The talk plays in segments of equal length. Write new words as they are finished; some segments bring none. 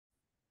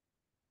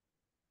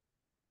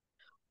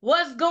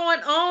What's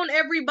going on,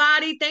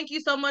 everybody? Thank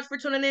you so much for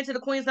tuning in to the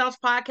Queen's Lounge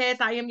podcast.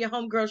 I am your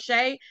homegirl,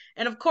 Shay.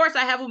 And of course,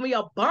 I have with me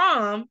a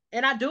bomb,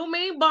 and I do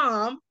mean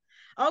bomb.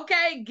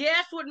 Okay,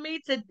 guest with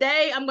me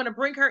today. I'm going to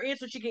bring her in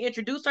so she can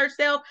introduce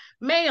herself.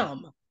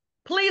 Ma'am,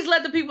 please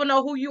let the people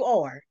know who you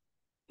are.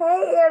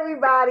 Hey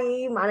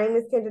everybody, my name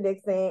is Kendra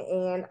Dixon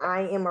and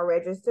I am a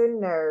registered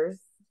nurse.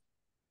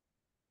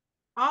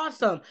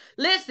 Awesome.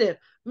 Listen,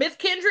 Miss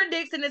Kendra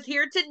Dixon is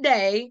here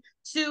today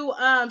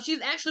she's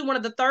actually one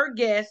of the third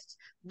guests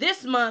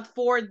this month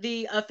for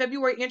the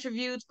February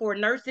interviews for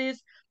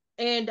nurses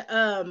and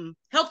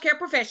healthcare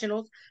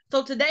professionals.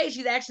 So today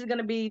she's actually going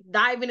to be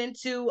diving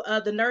into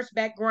the nurse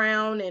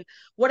background and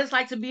what it's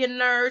like to be a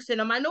nurse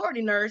and a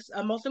minority nurse,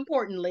 most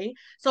importantly.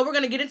 So we're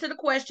going to get into the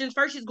questions.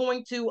 First, she's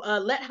going to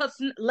let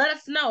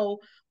us know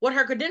what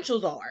her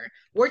credentials are,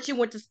 where she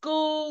went to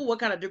school, what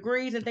kind of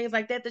degrees and things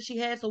like that that she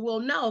has, so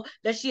we'll know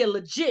that she a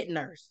legit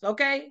nurse,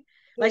 okay?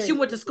 Like she Period.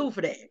 went to school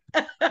for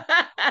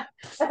that.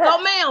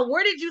 So, ma'am,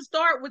 where did you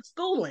start with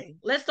schooling?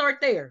 Let's start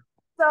there.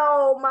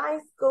 So my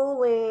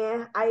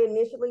schooling, I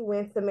initially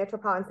went to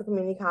Metropolitan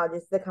Community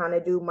Colleges to kind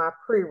of do my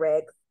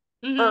prereqs.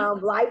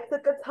 Mm-hmm. Life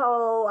took a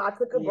toll. I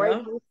took a break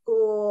Yeah. from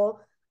school,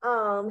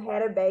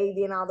 had a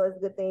baby and all those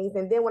good things.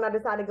 And then when I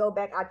decided to go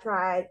back, I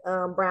tried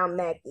Brown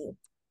Mackey.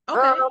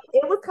 Okay.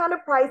 It was kind of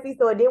pricey,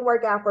 so it didn't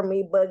work out for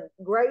me, but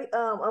great.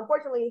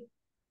 Unfortunately,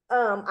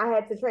 I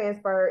had to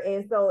transfer,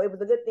 and so it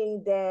was a good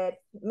thing that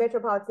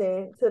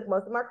Metropolitan took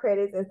most of my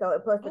credits, and so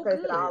plus the Oh,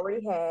 credits that I good.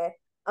 already had.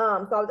 So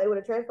I was able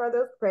to transfer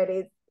those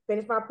credits,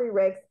 finish my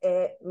prereqs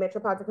at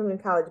Metropolitan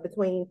Community College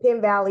between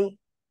Penn Valley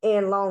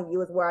and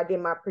Longview is where I did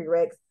my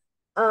prereqs.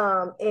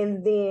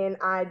 And then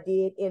I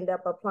did end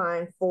up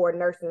applying for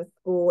nursing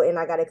school, and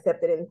I got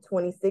accepted in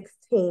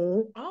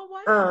 2016. Oh,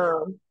 wow.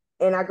 Um,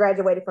 and I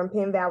graduated from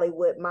Penn Valley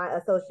with my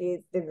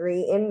associate's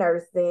degree in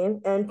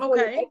nursing in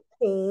Okay.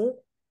 2018.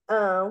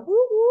 Woo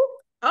woo.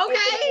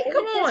 Okay.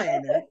 Come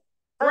And on.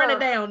 Run it um,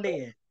 down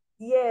then.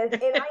 yes,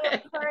 and I am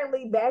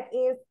currently back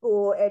in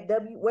school at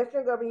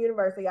Western Government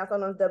University, also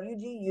known as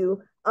WGU,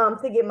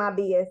 to get my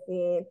BS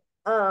in.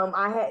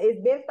 I had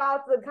it's been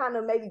thoughts of kind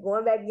of maybe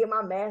going back to get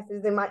my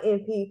master's and my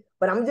NP,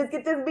 but I'm just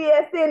get this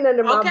BS in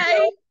under my Okay.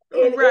 belt,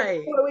 and see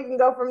Right. where we can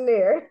go from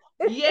there.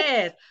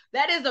 Yes,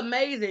 that is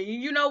amazing.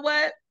 You know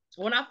what?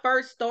 When I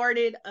first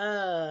started,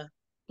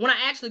 when I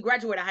actually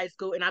graduated high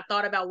school and I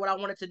thought about what I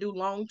wanted to do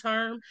long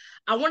term,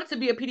 I wanted to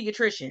be a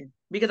pediatrician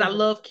because I Mhm.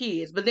 love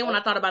kids. But then when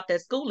I thought about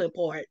that schooling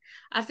part,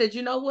 I said,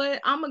 you know what?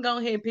 I'm gonna go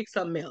ahead and pick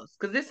something else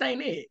because this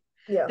ain't it.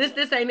 Yeah,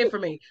 This ain't it for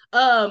me.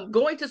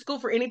 Going to school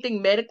for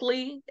anything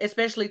medically,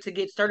 especially to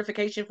get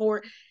certification for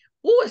it,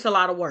 ooh, it's a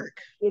lot of work.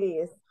 it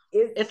is.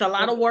 It's It's a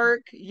lot of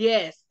work,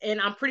 yes. And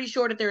I'm pretty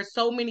sure that there's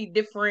so many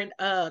different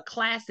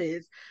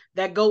classes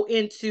that go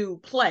into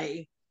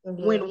play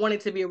mm-hmm, when wanting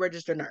to be a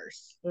registered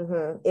nurse.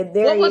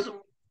 there What is. was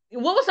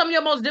what was some of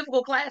your most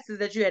difficult classes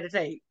that you had to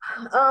take?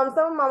 Some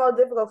of my most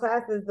difficult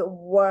classes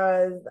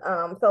was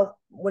so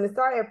when it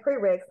started at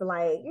prereqs,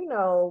 like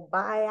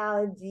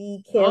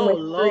biology, Oh chemistry,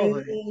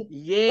 Lord. and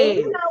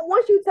Yes.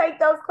 once you take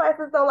those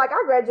classes, so like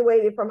I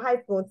graduated from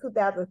high school in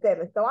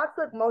 2007, so I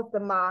took most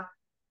of my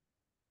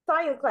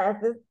science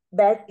classes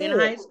back In then.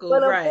 high school,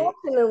 But right.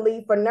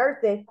 unfortunately for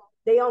nursing,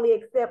 they only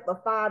accept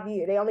for 5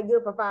 years. They only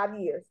good for 5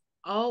 years.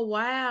 Oh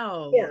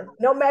wow. Yeah,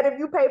 no matter if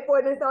you pay for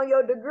it and it's on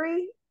your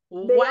degree,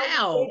 they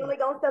Wow. only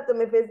gonna accept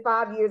them if it's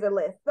 5 years or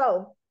less.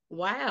 So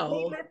Wow.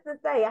 needless to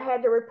say, I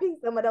had to repeat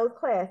some of those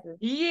classes.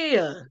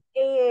 Yeah.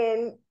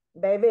 And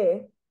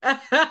baby,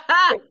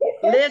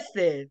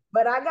 Listen.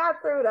 but I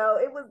got through though.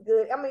 It was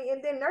good. I mean,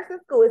 and then nursing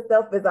school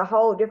itself is a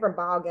whole different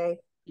ball game.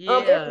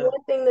 It's Yeah.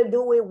 one thing to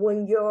do it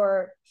when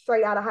you're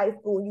straight out of high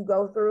school, you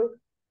go through,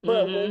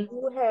 but when Mm-hmm.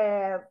 you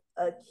have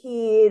a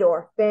kid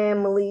or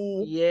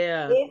family,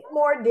 Yeah. it's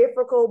more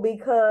difficult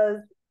because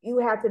you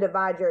have to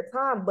divide your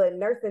time. But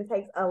nursing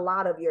takes a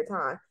lot of your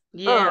time.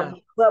 Yeah.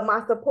 But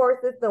my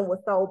support system was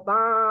so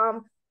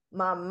bomb.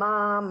 My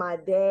mom, my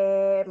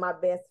dad, my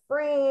best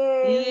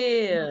friend,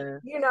 Yeah.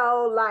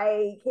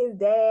 like his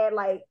dad,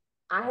 like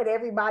I had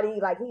everybody,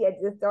 like he had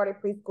just started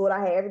preschool. I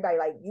had everybody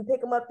like you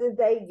pick him up this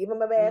day, give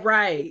him a bath.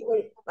 Right.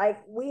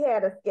 Like we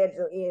had a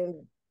schedule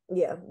in.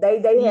 Yeah,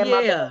 they had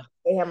my back. Yeah.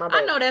 They had my I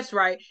back. know that's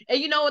right. And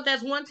you know what?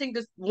 That's one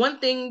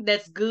thing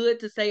that's good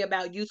to say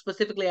about you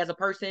specifically as a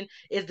person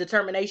is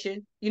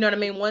determination. You know what I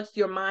mean? Once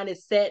your mind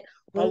is set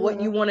on what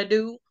you Mm-hmm, want to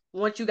do,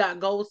 once you got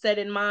goals set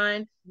in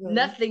mind, mm-hmm,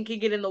 nothing can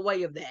get in the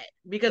way of that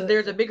because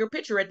there's a mm-hmm. bigger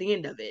picture at the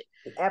end of it.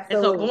 And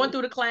so going Absolutely.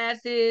 through the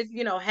classes,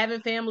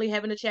 having family,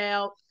 having a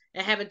child,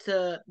 and having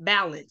to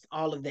balance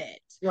all of that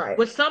Right.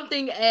 with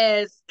something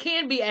as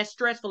can be as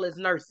stressful as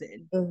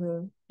nursing.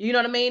 Mm-hmm. You know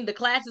what I mean? The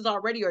classes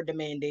already are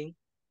demanding.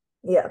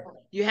 Yeah.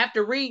 You have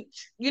to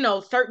reach,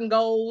 certain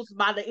goals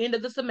by the end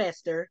of the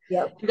semester.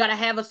 Yep. You got to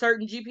have a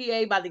certain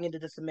GPA by the end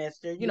of the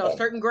semester. Yeah.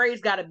 Certain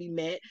grades got to be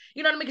met.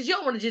 You know what I mean? Because you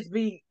don't want to just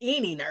be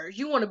any nurse.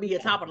 You want to be a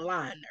top of the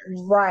line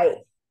nurse. Right.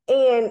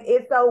 And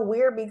it's so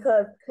weird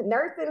because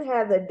nursing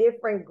has a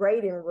different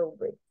grading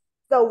rubric.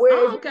 So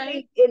whereas Oh, you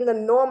okay. see in the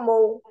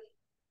normal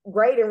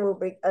grading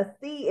rubric, a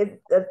C is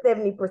a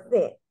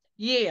 70%.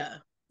 Yeah.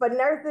 For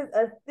nurses,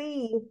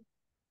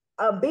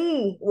 a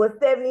B was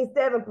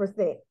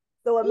 77%.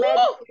 So imagine,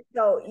 Woo!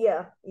 so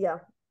yeah.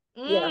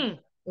 Mm.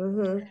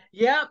 Mm-hmm.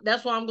 Yep,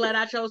 that's why I'm glad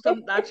I chose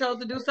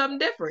to do something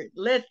different.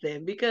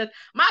 Listen, because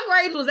my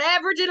grades was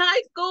average in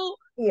high school,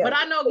 Yeah. but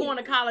I know going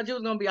to college it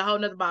was gonna be a whole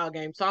nother ball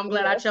game. So I'm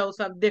glad I Yeah. chose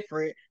something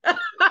different.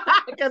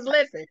 Because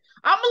listen,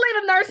 I'm gonna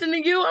leave the nursing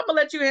to you. I'm gonna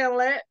let you handle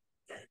that.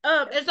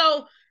 And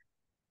so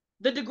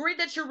the degree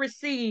that you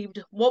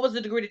received, what was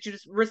the degree that you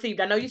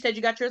received? I know you said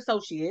you got your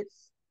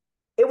associates,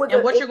 and what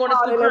you're going to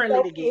school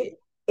currently to get.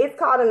 It's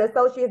called an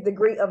associate's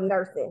degree of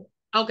nursing.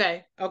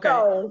 Okay, okay,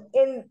 So,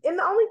 and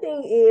the only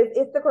thing is,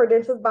 it's the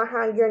credentials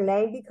behind your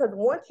name, because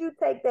once you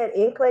take that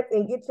NCLEX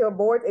and get your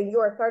boards and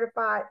you're a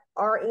certified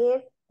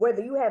RN,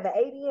 whether you have an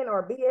ADN or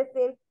a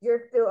BSN,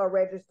 you're still a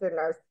registered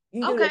nurse.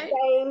 You do the okay.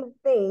 same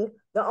thing.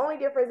 The only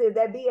difference is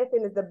that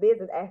BSN is the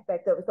business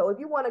aspect of it. So if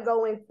you want to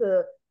go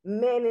into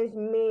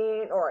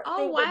management or Oh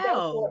things of that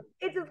wow. sort,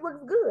 it just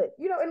looks good.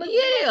 It looks good on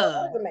Yeah,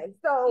 your resume.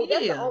 So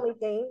that's the yeah. only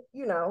thing.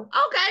 Okay,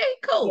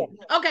 Yeah. cool.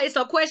 Okay,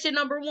 so question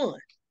number one: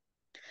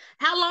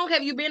 how long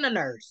have you been a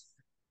nurse?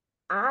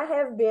 I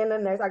have been a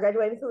nurse. I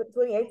graduated in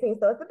 2018,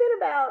 so it's been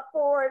about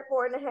four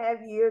and a half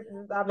years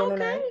since I've been a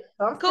nurse. Okay,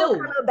 So I'm still kind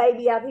cool. of a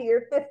baby out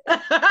here.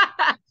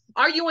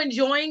 Are you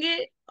enjoying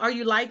it? Are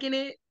you liking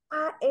it?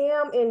 I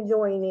am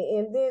enjoying it.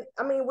 And then,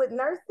 I mean, with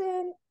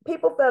nursing,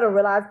 people fail to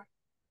realize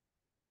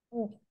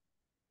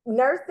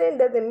nursing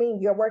doesn't mean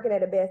you're working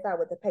at a bedside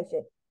with the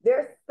patient.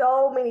 There's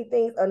so many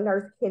things a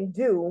nurse can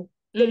do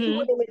that you Mm-hmm.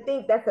 wouldn't even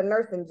think that's a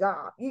nursing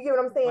job. You get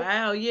what I'm saying?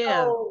 Wow,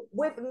 yeah. So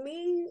with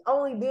me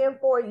only being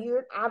 4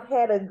 years, I've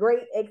had a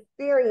great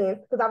experience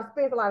because I've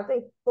experienced a lot of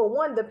things. For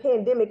one, the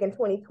pandemic in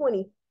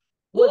 2020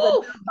 was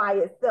Woo! enough by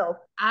itself.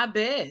 I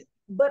bet.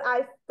 But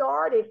I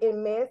started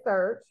in med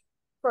surg.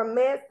 From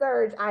med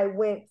surg, I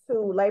went to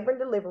labor and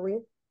delivery,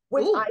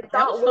 which I Ooh,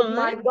 that was thought was fun.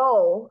 my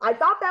goal. I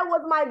thought that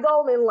was my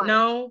goal in life.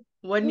 No,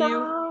 wasn't you?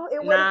 No,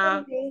 it wasn't for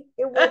Nah. me.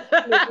 It wasn't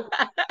for me.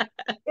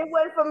 It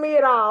wasn't for me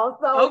at all.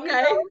 So,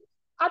 Okay.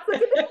 I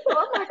took it to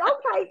I'm like,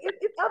 okay,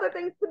 it's other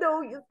things to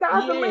do.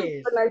 Sky's the limit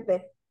Yes. for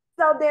nursing.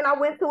 So then I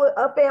went to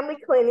a family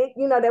clinic,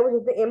 that was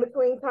just the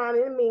in-between time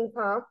in the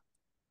meantime.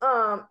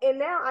 And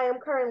now I am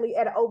currently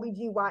at an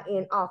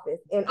OBGYN office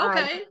and I'm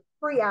Okay.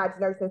 triage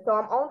nursing. So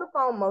I'm on the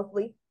phone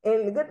mostly.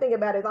 And the good thing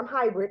about it is I'm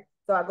hybrid.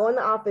 So I go in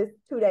the office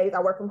 2 days, I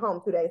work from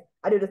home 2 days.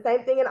 I do the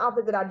same thing in the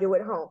office that I do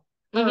at home.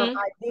 Mm-hmm.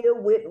 I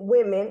deal with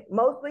women,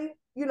 mostly,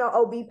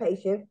 OB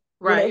patients,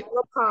 when they Right. have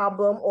a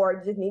problem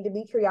or just need to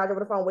be triaged over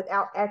the phone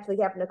without actually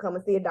having to come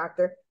and see a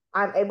doctor.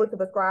 I'm able to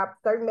prescribe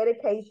certain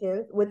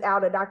medications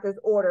without a doctor's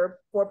order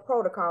for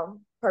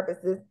protocol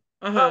purposes.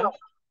 Um, Uh-huh.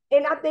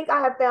 and I think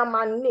I have found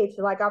my niche.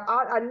 Like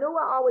I knew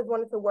I always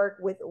wanted to work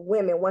with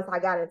women once I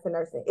got into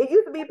nursing. It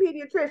used to be a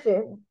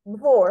pediatrician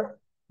before,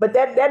 but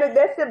that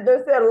ship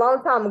done said a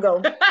long time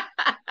ago.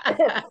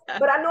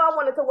 But I knew I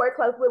wanted to work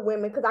close with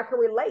women because I could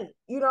relate.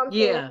 You know what I'm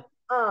saying?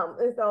 Yeah.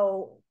 And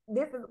so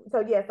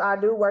yes, I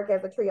do work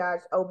as a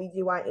triage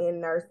OBGYN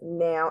nurse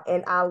now,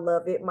 and I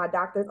love it. My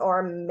doctors are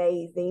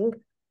amazing.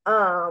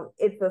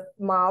 It's a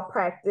small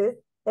practice.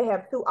 They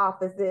have 2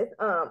 offices.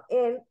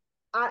 And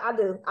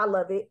I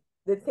love it.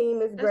 The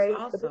team is That's great.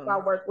 The people I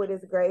awesome. work with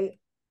is great.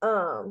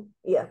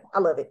 Yeah, I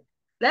love it.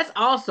 That's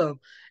awesome.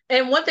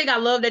 And one thing I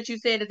love that you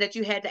said is that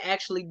you had to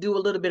actually do a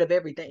little bit of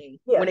everything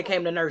when Yeah. it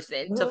came to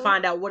nursing to Mm-hmm.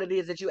 find out what it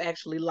is that you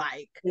actually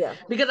like. Yeah.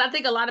 Because I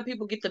think a lot of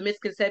people get the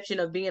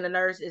misconception of being a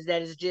nurse is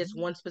that it's just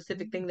one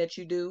specific thing that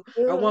you do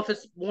or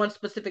Mm-hmm. one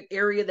specific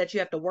area that you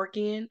have to work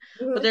in.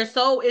 But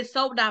Mm-hmm. it's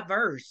so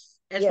diverse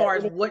as Yeah, far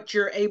as it is. what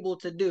you're able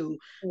to do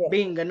Yeah.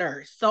 being a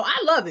nurse. So I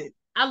love it.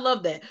 I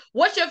love that.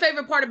 What's your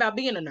favorite part about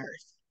being a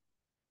nurse?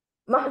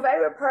 My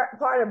favorite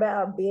part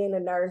about being a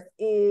nurse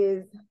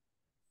is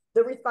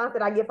the response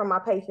that I get from my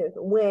patients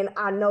when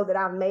I know that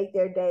I've made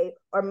their day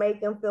or made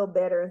them feel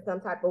better in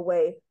some type of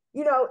way.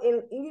 And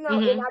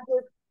Mm-hmm. I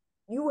just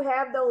you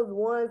have those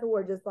ones who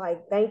are just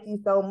like, thank you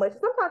so much.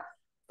 Sometimes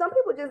some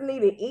people just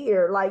need an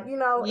ear, like,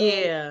 and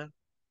Yeah.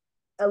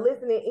 a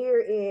listening ear,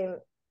 and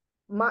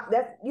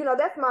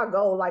that's my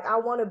goal. Like I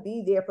want to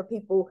be there for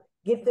people,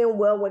 get them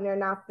well when they're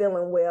not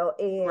feeling well.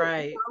 And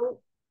Right.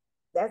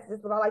 that's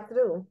just what I like to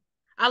do.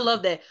 I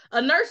love that.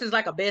 A nurse is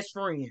like a best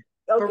friend,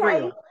 for Okay.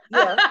 real.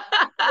 Yeah.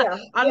 Yeah.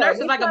 A Yeah. nurse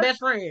is like a Because best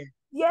friend.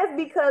 yes,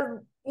 because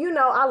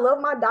I love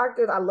my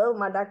doctors. I love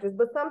my doctors,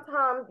 but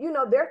sometimes,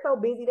 they're so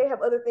busy, they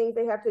have other things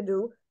they have to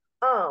do.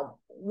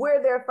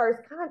 We're their first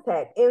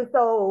contact. And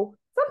so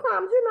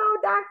sometimes,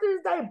 doctors,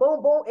 they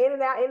boom, boom, in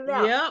and out, in and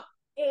out. Yep,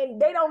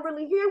 And they don't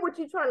really hear what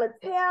you're trying to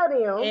tell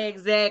them.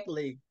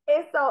 exactly.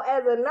 And so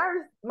as a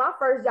nurse, my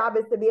first job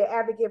is to be an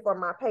advocate for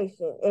my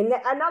patient. And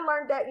I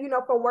learned that,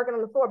 from working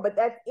on the floor, but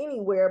that's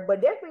anywhere,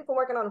 but definitely from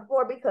working on the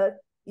floor because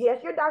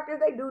yes, your doctors,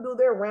 they do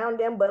their round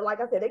them, but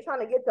like I said, they're trying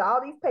to get to all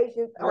these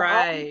patients on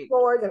all these Right.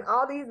 floors and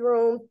all these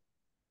rooms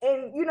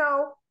and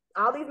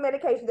all these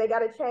medications they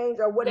gotta change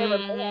or whatever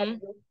may have Mm-hmm.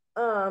 you.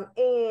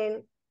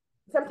 And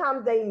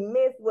sometimes they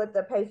miss what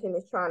the patient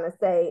is trying to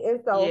say. And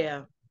so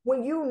Yeah.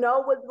 when you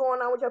know what's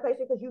going on with your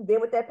patient because you've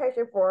been with that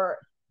patient for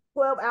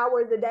 12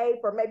 hours a day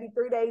for maybe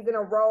 3 days in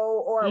a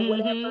row or Mm-hmm.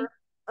 whatever,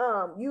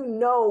 you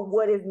know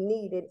what is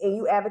needed and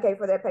you advocate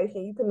for that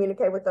patient, you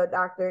communicate with the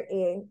doctor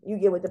and you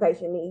get what the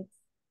patient needs.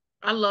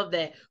 I love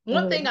that.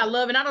 One thing I Mm-hmm.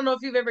 love, and I don't know if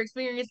you've ever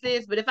experienced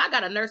this, but if I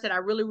got a nurse that I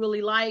really,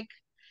 really like,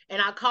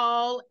 and I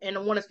call and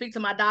I want to speak to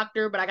my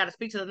doctor, but I got to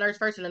speak to the nurse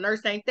first, and the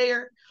nurse ain't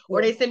there,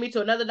 or Yeah. they send me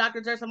to another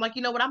doctor's nurse, I'm like,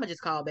 you know what? I'm gonna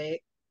just call back.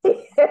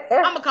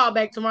 I'm gonna call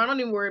back tomorrow. Don't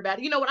even worry about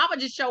it. You know what? I'm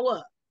gonna just show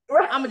up.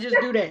 Right. I'm gonna just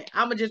do that.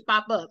 I'm gonna just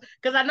pop up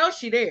because I know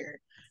she there.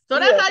 So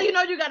that's Yeah. how you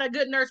know you got a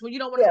good nurse when you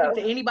don't want to Yeah.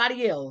 speak to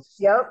anybody else,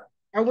 Yep.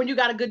 or when you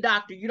got a good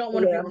doctor, you don't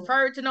want to be Yeah.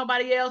 referred to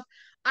nobody else.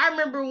 I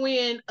remember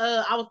when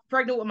I was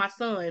pregnant with my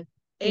son,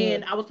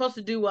 and Mm-hmm. I was supposed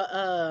to do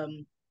a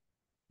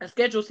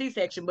scheduled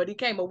C-section, but he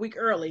came a week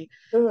early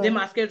than Mm-hmm.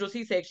 my scheduled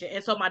C-section,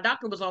 and so my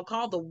doctor was on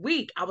call the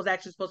week I was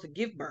actually supposed to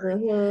give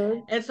birth. Mm-hmm.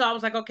 And so I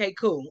was like, okay,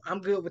 cool. I'm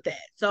good with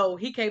that. So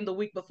he came the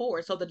week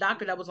before. So the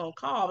doctor that was on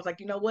call, I was like,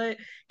 you know what?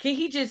 Can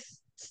he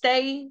just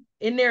stay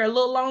in there a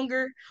little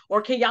longer?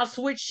 Or can y'all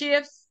switch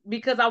shifts?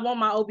 Because I want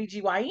my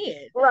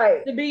OBGYN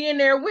Right. to be in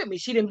there with me.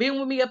 She didn't been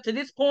with me up to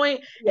this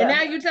point, and Yeah.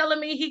 now you telling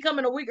me he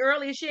coming a week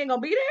early and she ain't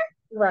gonna be there?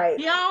 Right.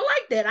 Yeah, I don't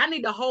like that. I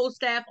need the whole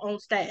staff on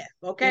staff.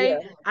 Okay.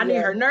 Yeah. I need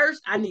Yeah. her nurse.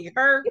 I need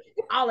her,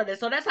 all of that.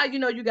 So that's how you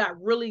know you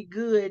got really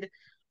good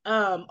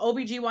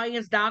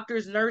OBGYNs,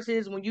 doctors,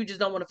 nurses when you just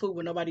don't want to fool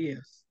with nobody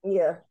else.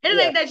 Yeah. And it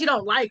Yeah. ain't that you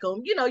don't like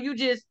them. You know, you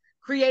just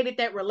created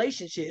that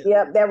relationship.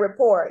 Yep, that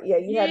report. Yeah,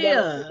 you have that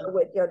Yeah. rapport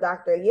with your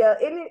doctor. Yeah,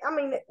 and I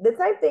mean the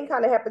same thing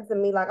kind of happened to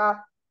me. Like I,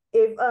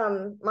 if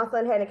my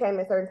son hadn't came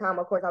at a certain time,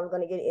 of course I was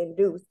going to get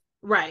induced.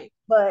 Right.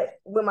 But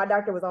when my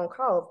doctor was on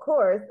call, of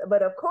course.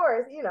 But of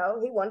course, you know,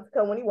 he wanted to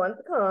come when he wanted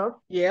to come.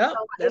 Yep. So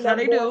I That's ended how up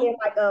they going do. in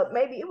like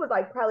maybe it was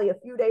like probably a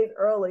few days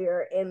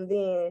earlier, and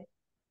then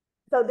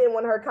so then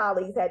one of her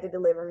colleagues had to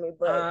deliver me,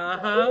 but you know,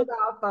 it Uh-huh. was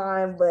all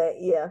fine. But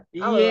yeah,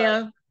 I was Yeah.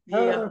 like,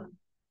 Yeah.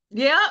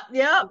 Yep,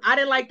 yep. I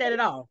didn't like that at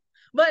all.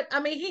 But I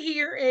mean, he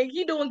here and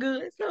he doing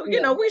good. So, you yeah.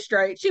 know, we're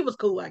straight. She was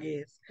cool, I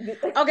guess.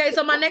 Okay,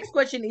 so my next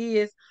question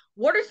is,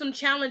 what are some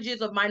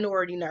challenges of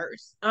minority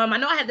nurse? I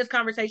know I had this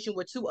conversation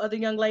with two other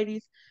young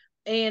ladies,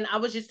 and I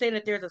was just saying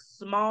that there's a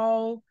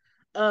small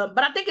but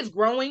I think it's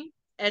growing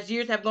as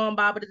years have gone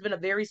by, but it's been a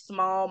very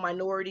small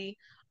minority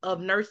of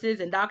nurses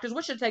and doctors.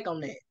 What's your take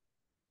on that?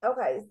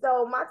 Okay,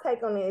 so my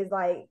take on it is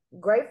like,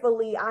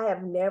 gratefully, I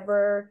have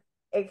never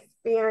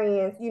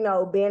experienced, you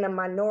know, being a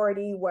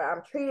minority where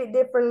I'm treated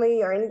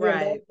differently or anything of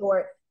that Right.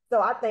 sort. So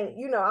I think,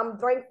 you know, I'm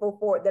grateful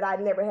for it that I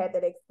never had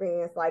that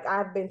experience. Like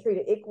I've been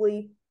treated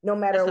equally no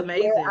That's matter where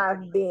amazing.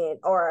 I've been,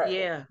 or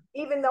Yeah.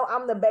 even though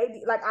I'm the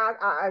baby, like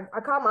I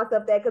call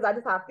myself that because I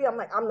just how I feel. I'm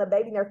like I'm the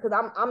baby nurse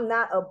because I'm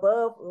not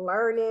above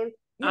learning,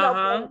 you know,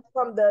 Uh-huh.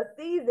 from the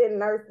seasoned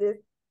nurses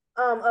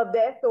of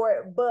that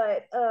sort.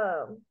 But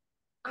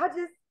I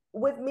just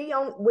with me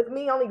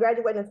only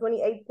graduating in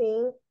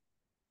 2018,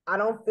 I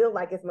don't feel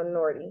like it's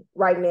minority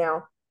right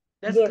now.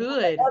 That's Again,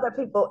 good. other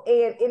people,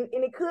 and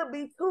it could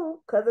be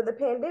too because of the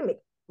pandemic.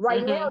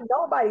 Right now, Mm-hmm.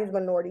 nobody's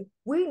minority.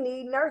 We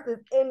need nurses,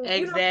 and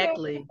you know what I'm saying.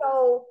 Exactly.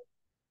 So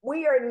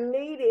we are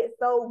needed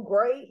so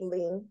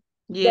greatly that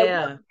we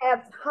Yeah. don't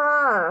have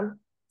time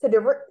to To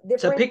pick and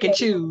differentiate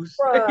choose.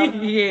 from,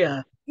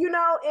 Yeah. you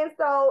know. And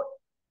so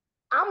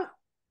I'm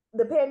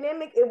the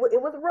pandemic. It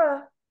was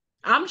rough,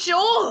 I'm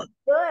sure.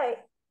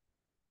 but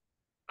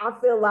I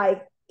feel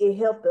like it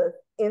helped us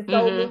in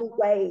so Mm-hmm. many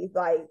ways.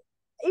 Like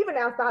even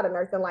outside of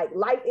nursing, like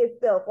life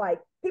itself, like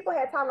people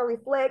had time to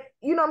reflect.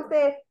 You know what I'm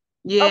saying? Of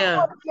Yeah.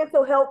 course,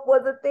 mental health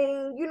was a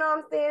thing. You know what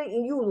I'm saying?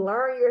 And you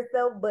learn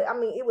yourself. But I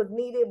mean, it was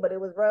needed, but it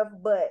was rough.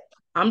 But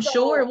I'm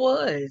sure it so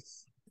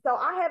was. so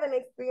I haven't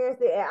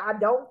experienced it, and I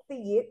don't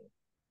see it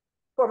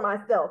for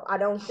myself. I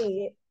don't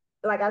see it.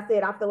 Like I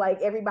said, I feel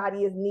like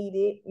everybody is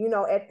needed, you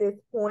know, at this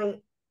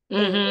point.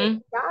 And Mm-hmm.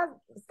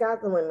 sky's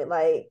the limit.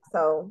 Like,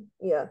 so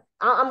yeah.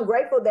 I'm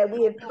grateful that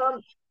we have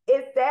come.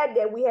 It's sad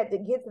that we had to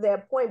get to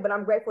that point, but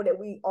I'm grateful that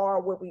we are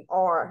where we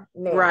are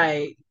now.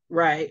 Right.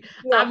 Right.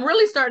 You know, I'm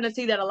really starting to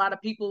see that a lot of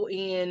people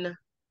in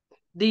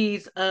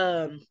these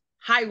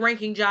high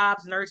ranking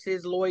jobs,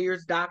 nurses,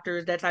 lawyers,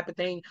 doctors, that type of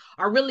thing,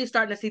 are really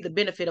starting to see the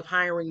benefit of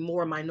hiring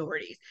more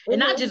minorities. And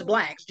not mm-hmm, just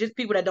blacks, just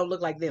people that don't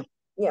look like them.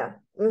 yeah,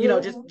 You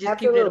know, mm-hmm, just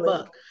keeping it a absolutely.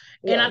 buck.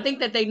 And I Yeah. think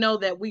that they know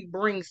that we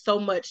bring so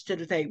much to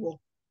the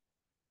table.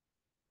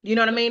 You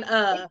know what I mean?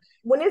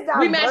 When it's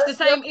We match the diverse,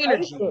 your same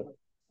energy. patient,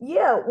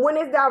 yeah, when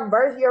it's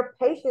diverse, your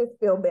patients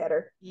feel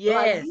better.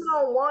 Like Yes. you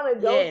don't want to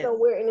go Yes.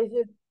 somewhere and it's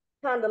just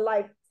kind of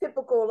like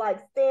typical, like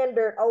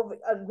standard over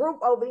a group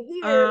over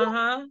here. Like,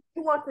 Uh-huh.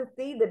 you want to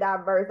see the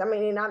diverse. I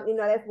mean, and I, you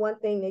know, that's one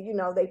thing that you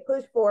know they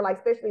push for, like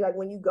especially like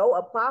when you go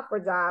apply for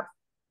jobs,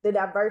 the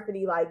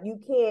diversity. Like you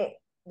can't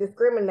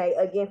discriminate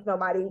against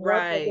nobody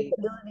once their Right.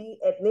 disability,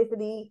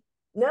 ethnicity,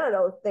 none of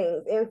those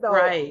things. And so,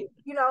 Right.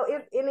 you know,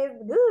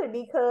 it's good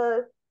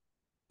because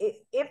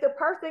if the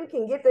person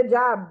can get the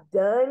job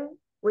done Yes.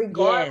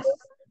 regardless,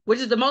 Which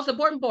is the most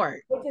important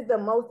part. which is the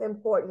most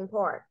important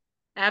part.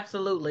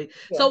 Absolutely.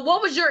 Yeah, So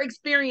what was your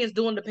experience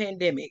during the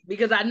pandemic?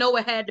 Because I know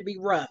it had to be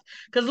rough.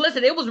 Because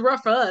listen, it was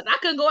rough for us. I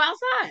couldn't go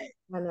outside.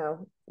 I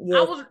know.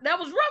 Yes. That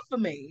was rough for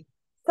me.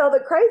 So the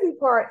crazy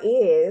part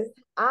is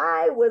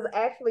I was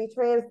actually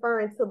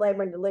transferring to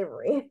labor and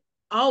delivery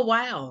Oh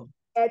wow.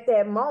 at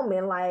that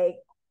moment. Like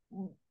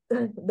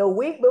the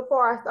week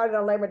before I started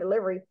on labor and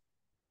delivery,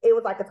 it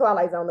was like a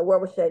twilight zone. The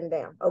world was shutting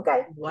down.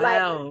 Okay. Like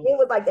Wow. it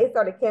was like they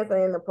started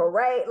canceling the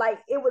parade. Like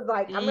it was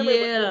like I remember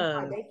it was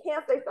like Yeah.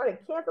 they started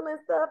canceling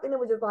stuff and it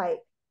was just like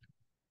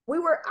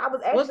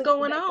What's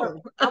going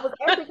on? I was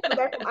actually coming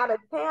back from out of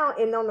town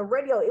and on the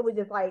radio it was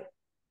just like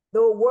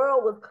the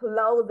world was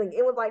closing.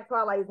 It was like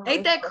Twilight Zone.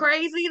 Ain't that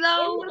crazy It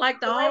though? was Like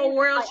the whole crazy.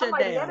 world Like I'm shut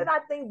like now that down. I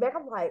think back,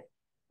 I'm like,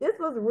 this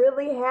was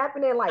really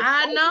happening. Like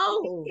I flights were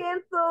know.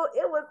 canceled.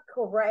 It was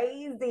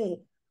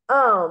crazy.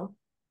 Um,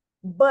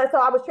 but so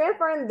I was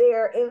transferring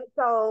there, and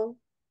so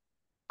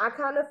I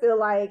kind of feel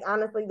like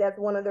honestly that's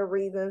one of the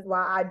reasons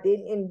why I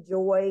didn't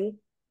enjoy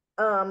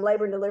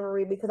labor and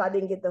delivery because I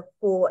didn't get the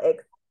full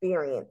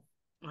experience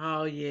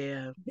Oh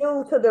yeah.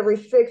 due to the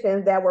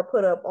restrictions that were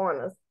put up on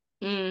us.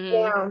 Mm-hmm.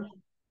 Now,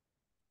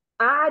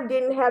 I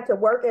didn't have to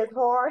work as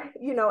hard,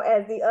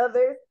 as the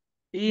others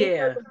because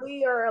Yeah.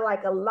 we are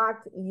like a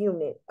locked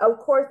unit. Of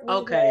course, we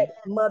had Okay.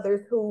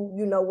 mothers who,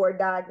 were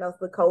diagnosed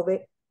with COVID,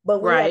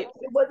 but Right.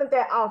 it wasn't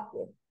that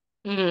often.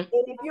 Mm-hmm. And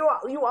if you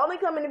only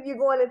come in if you're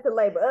going into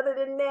labor. Other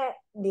than that,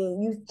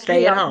 then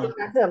Stay at home. you're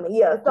not coming.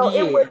 Yeah. So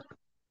Yeah.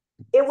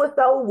 it was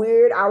so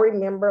weird. I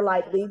remember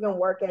like leaving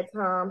work at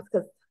times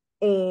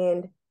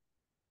and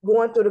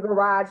going through the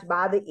garage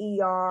by the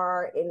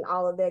ER and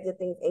all of that good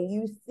things. And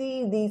you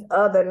see these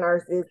other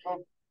nurses,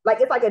 like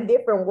it's like a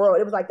different world.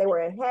 It was like they were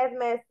in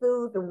hazmat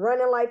suits and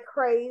running like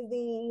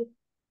crazy.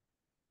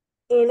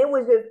 And it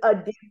was just a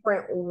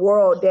different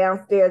world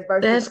downstairs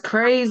versus That's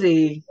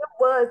crazy. it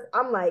was,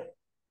 I'm like,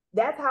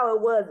 that's how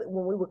it was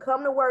when we would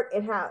come to work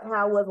and how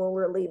it was when we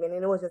were leaving.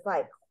 And it was just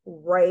like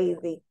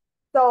crazy.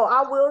 So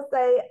I will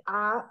say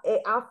I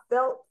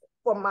felt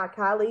for my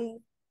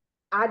colleagues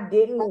I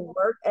didn't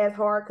work as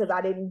hard because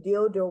I didn't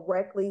deal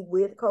directly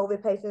with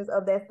COVID patients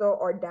of that sort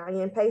or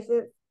dying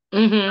patients.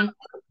 Mm-hmm.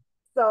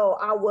 So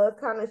I was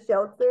kind of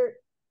sheltered,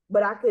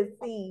 but I could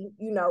see,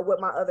 what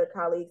my other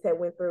colleagues had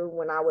went through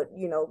when I would,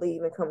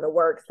 leave and come to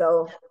work.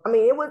 So I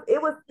mean, it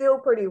was still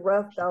pretty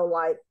rough though.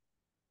 Like,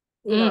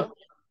 you know, Mm.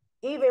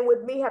 even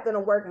with me having to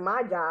work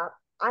my job,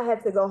 I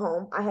had to go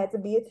home. I had to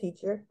be a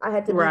teacher. I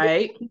had to be the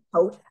Right.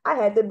 coach. I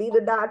had to be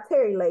the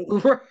dietary lady.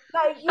 Like,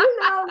 like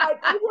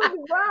it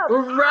was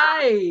rough.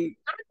 Right.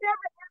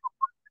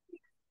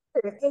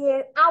 I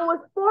and I was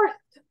forced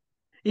to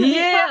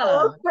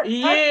Yeah. become a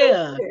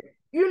Yeah. teacher.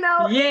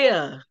 And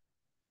Yeah.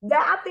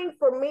 that I think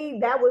for me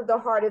that was the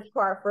hardest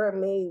part for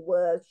me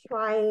was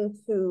trying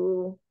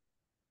to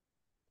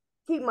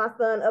keep my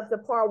son up to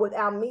par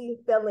without me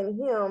failing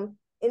him,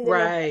 and then the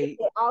fact Right.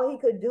 that all he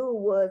could do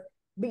was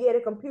be at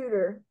a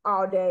computer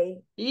all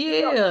day,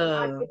 still not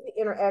Yeah. get to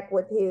interact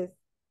with his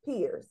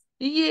peers.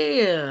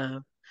 Yeah.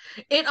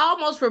 It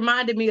almost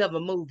reminded me of a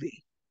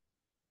movie.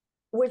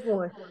 Which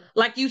one?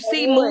 Like you That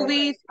see one.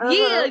 movies, yeah,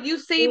 Uh-huh. you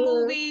see Mm-hmm.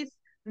 movies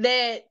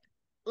that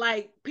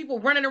like people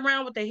running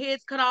around with their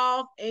heads cut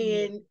off,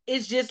 Mm-hmm. and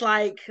it's just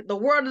like the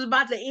world is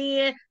about to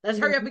end. Let's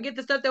hurry up Mm-hmm. and get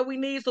the stuff that we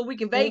need so we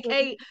can Mm-hmm.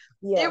 vacate. It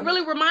Yeah.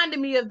 really reminded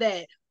me of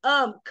that.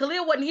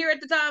 Khalil wasn't here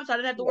at the time, so I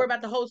didn't have to worry Yeah.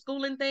 about the whole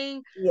schooling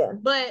thing. Yeah.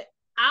 But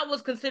I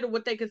was considered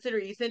what they consider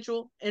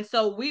essential, and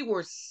so we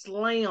were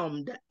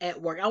slammed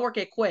at work. I work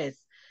at Quest,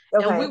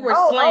 and we Okay. were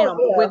Oh, slammed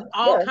with yeah.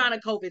 all Yeah. kind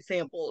of COVID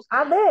samples.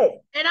 I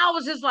bet. And I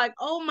was just like,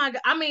 oh my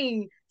God. I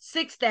mean,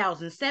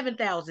 6,000,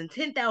 7,000,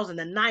 10,000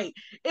 a night.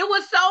 It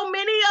was so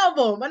many of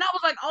them. And I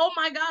was like, oh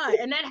my God.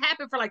 And that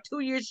happened for like 2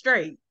 years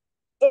straight.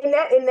 And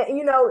that,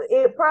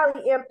 it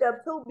probably amped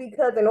up too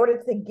because in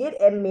order to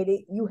get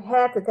admitted, you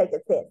had to take a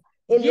test.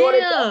 In order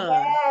to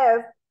Yeah.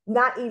 have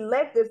not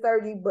elective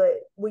surgery, but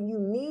when you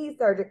need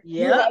surgery,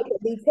 you had Yep. to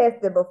be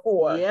tested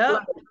before. Yep.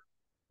 Like,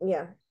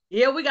 yeah.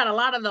 Yeah, we got a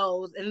lot of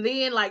those. And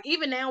then, like,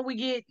 even now we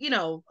get,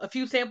 a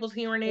few samples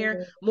here and there,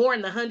 Mm-hmm. more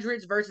in the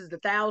hundreds versus the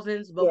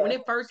thousands. But when Yeah.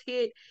 it first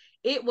hit,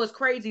 it was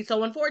crazy.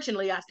 So,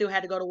 unfortunately, I still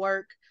had to go to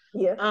work.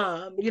 Yeah.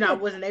 I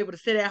wasn't able to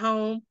sit at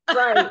home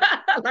Right.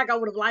 like I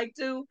would have liked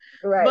to.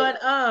 Right.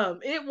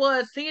 But it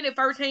was seeing it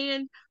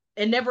firsthand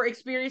and never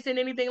experiencing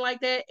anything like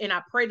that. And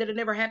I pray that it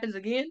never happens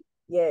again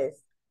Yes.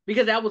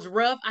 because that was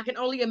rough. I can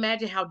only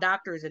imagine how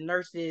doctors and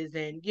nurses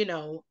and,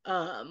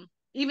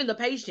 even the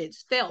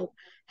patients felt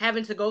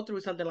having to go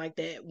through something like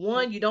that.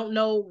 One, you don't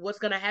know what's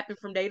going to happen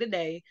from day to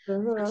day.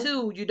 Mm-hmm.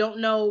 Two, you don't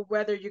know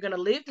whether you're going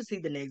to live to see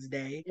the next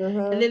day. And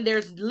Mm-hmm. then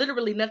there's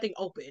literally nothing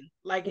open.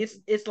 Like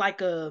it's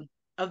like a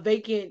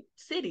vacant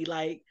city.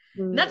 Like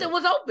Mm-hmm. nothing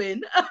was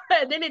open.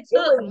 And then it It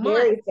took was months.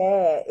 very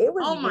sad. It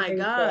was Oh my very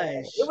sad.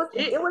 It gosh. was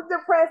it was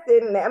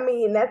depressing. I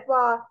mean, that's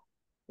why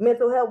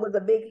mental health was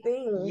a big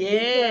thing because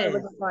it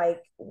was Yes. just like,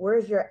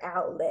 where's your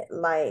outlet?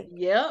 Like,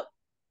 Yep.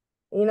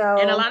 you And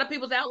a know, lot of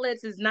people's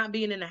outlets is not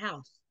being in the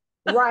house.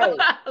 right.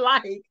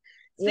 Like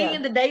Yeah.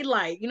 seeing the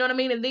daylight, you know what I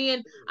mean? And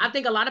then I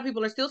think a lot of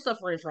people are still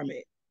suffering from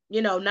it.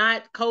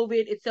 not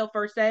COVID itself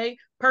per se,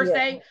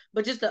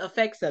 but just the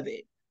effects of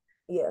it.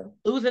 Yeah.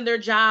 Losing their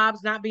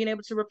jobs, not being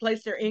able to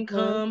replace their Mm-hmm.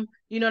 income.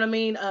 You know what I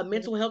mean?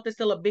 Mental health is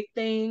still a big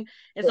thing.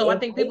 And The so I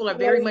think people are inflation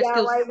that very we much got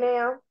still. right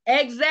now.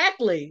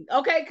 Exactly.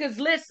 Okay. Cause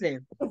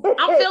listen,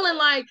 I'm feeling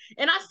like,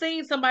 and I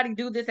seen somebody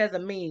do this as a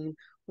meme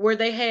where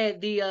they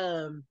had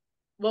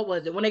what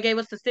was it? When they gave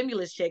us the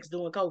stimulus checks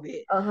during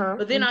COVID. Uh-huh.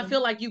 But then I Mm-hmm.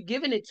 feel like you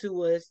giving it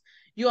to us,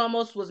 you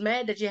almost was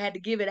mad that you had to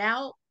give it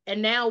out.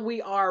 And now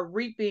we are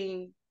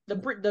reaping the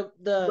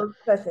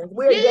Repercussions.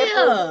 We're definitely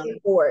yeah, paying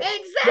for it.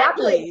 Y'all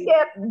could have exactly.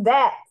 kept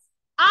that.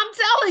 I'm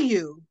telling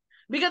you.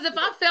 Because if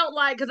I felt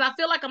like, because I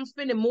feel like I'm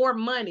spending more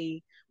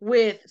money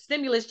with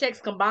stimulus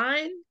checks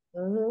combined,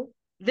 Mm-hmm.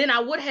 then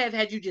I would have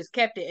had you just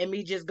kept it and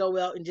me just go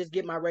out and just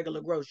get my regular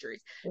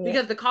groceries. Yeah.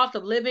 Because the cost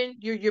of living,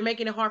 you're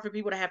making it hard for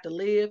people to have to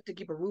live, to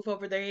keep a roof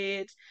over their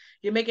heads.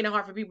 You're making it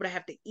hard for people to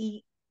have to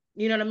eat.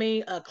 You know what I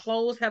mean?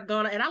 Clothes have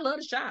gone, and I love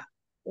to shop,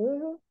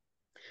 Mm-hmm.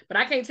 but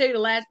I can't tell you the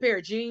last pair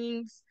of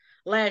jeans,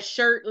 last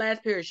shirt,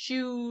 last pair of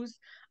shoes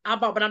I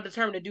bought. But I'm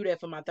determined to do that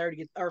for my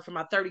 30th or for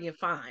my 30 and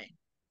fine,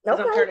 because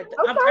Okay.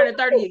 I'm turning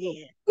 30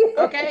 again.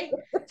 Okay,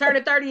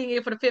 turning 30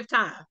 again for the fifth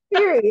time.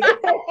 Period.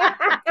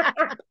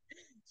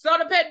 So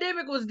the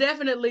pandemic was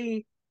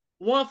definitely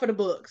one for the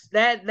books.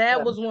 That Yeah.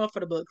 was one for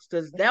the books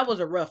because that was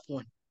a rough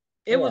one.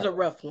 It was Yeah. a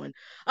rough one.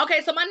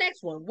 Okay, so my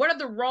next one. What are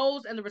the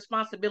roles and the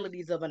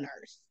responsibilities of a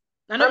nurse?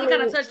 I know I you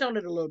kind of mean, touched on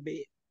it a little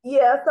bit.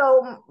 yeah,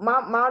 so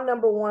my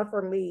number one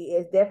for me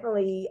is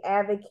definitely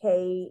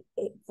advocate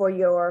for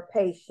your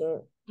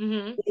patient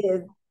Mm-hmm.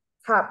 is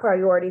top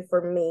priority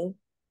for me.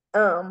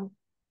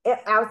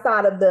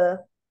 Outside of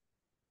the,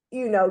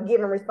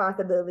 giving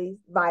responsibilities,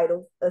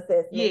 vitals,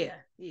 assessment, Yeah,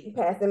 yeah.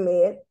 passing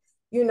meds,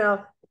 you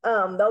know,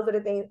 those are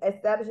the things.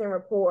 Establishing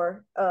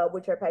rapport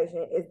with your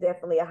patient is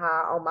definitely a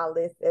high on my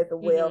list as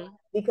well, Mm-hmm.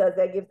 because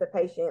that gives the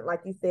patient,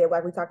 like you said,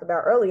 like we talked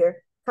about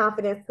earlier,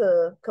 confidence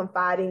to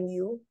confide in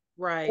you and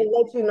Right.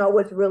 let you know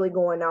what's really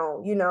going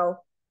on.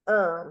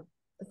 Um,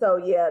 so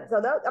yeah,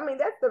 so that, I mean,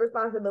 that's the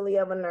responsibility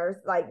of a nurse.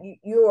 Like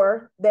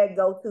you're that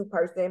go-to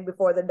person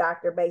before the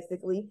doctor,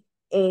 basically,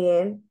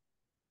 and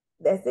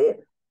that's it.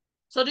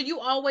 So do you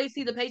always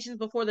see the patients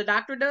before the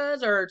doctor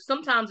does, or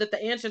sometimes if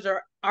the answers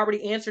are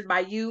already answered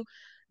by you,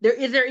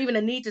 there even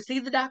a need to see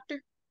the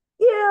doctor?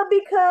 Yeah,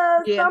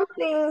 because Yeah. some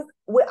things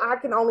I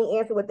can only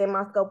answer within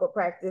my scope of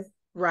practice,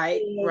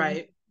 Right. and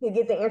Right. to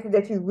get the answer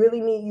that you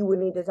really need, you would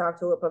need to talk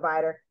to a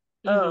provider.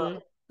 Um, Mm-hmm.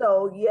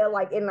 so yeah,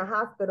 like in the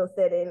hospital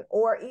setting,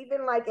 or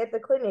even like at the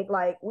clinic,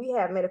 like we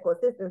have medical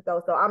assistants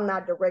though, so I'm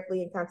not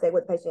directly in contact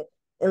with the patient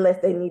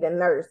unless they need a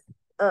nurse.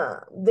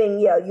 Then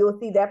yeah, you'll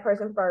see that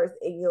person first,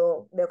 and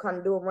they'll kind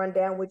of do a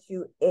rundown with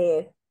you,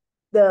 and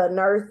the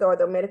nurse or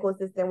the medical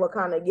assistant will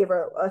kind of give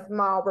a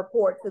small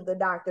report to the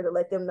doctor to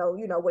let them know,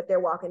 what they're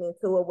walking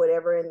into or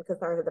whatever and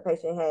concerns that the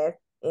patient has,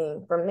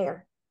 and from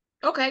there.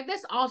 Okay,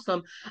 that's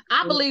awesome.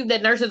 I believe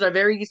that nurses are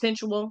very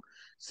essential.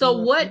 So,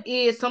 Mm-hmm. what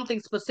is something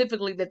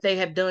specifically that they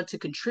have done to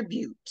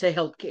contribute to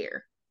healthcare?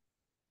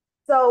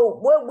 So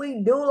what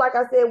we do, like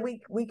I said,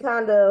 we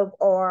kind of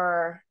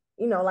are,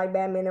 like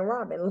Batman and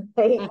Robin.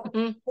 Like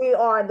Mm-hmm. we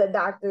are the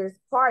doctor's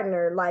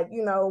partner. Like,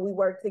 we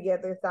work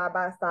together side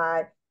by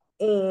side,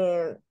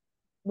 and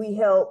we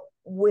help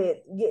with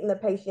getting the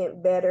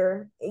patient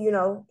better,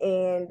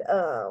 and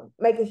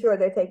making sure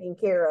they're taken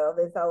care of.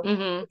 And so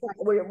Mm-hmm.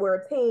 we're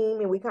a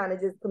team, and we kind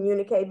of just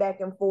communicate back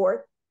and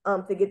forth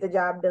to get the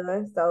job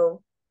done.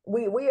 So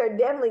we are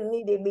definitely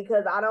needed,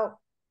 because I don't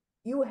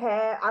know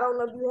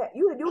if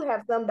you do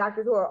have some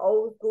doctors who are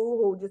old school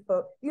who just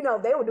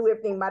they will do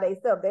everything by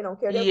themselves. They don't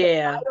care. They'll take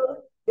Yeah, titles.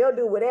 They'll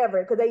do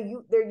whatever because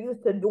they're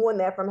used to doing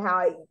that from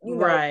how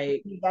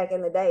right, back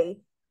in the day,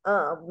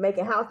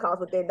 making house calls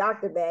with their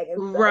doctor bag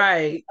and stuff.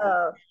 right.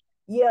 Uh,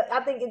 yeah, I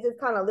think it just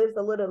kind of lifts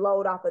a little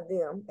load off of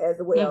them as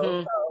well.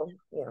 Mm-hmm. So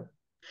yeah.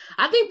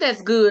 I think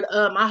that's good.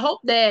 I hope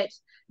that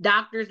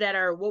doctors that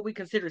are what we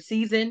consider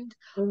seasoned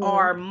Mm-hmm.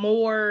 are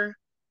more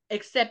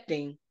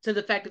accepting to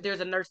the fact that there's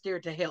a nurse there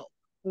to help.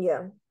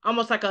 Yeah.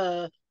 Almost like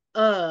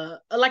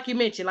like you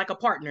mentioned, like a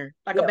partner,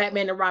 like a Yeah.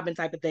 Batman and Robin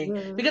type of thing.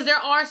 Mm-hmm. Because there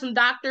are some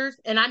doctors,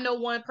 and I know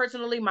one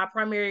personally, my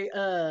PCP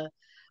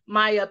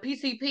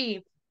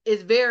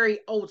is very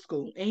old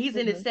school, and he's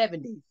in his Mm-hmm.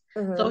 70s. So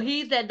Mm-hmm.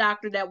 he's that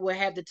doctor that will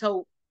have the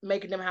tote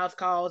making them house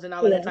calls and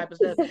all of that Yeah. type of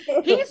stuff.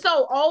 He's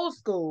so old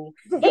school.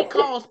 He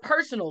calls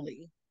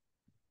personally.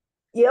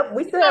 Yep.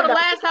 We You still know, have the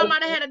doctors last time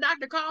like I'd have that. had a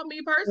doctor call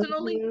me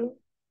personally. Mm-hmm.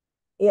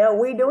 Yeah,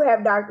 we do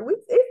have doctors.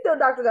 It's still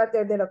doctors out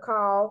there that'll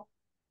call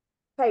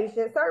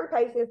patients, certain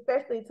patients,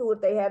 especially too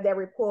if they have that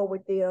rapport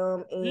with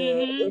them and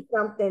Mm-hmm. it's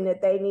something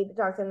that they need to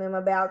talk to them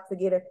about to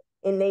get it,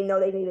 and they know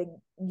they need to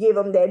give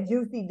them that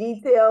juicy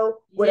detail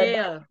what a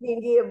Yeah. doctor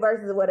can give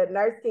versus what a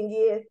nurse can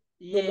give.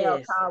 Then they'll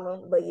Yes. call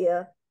them. But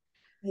yeah,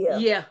 yeah.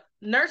 Yeah,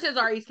 nurses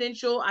are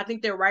essential. I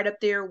think they're right up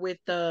there with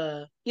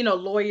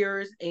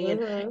lawyers,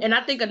 Mm-hmm. and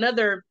I think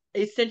another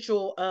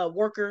essential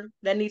worker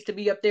that needs to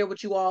be up there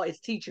with you all is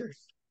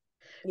teachers,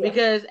 Yeah.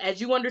 because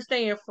as you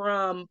understand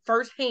from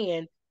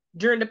firsthand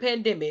during the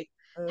pandemic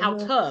how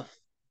Mm-hmm. tough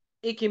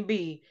it can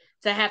be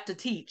to have to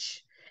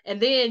teach. And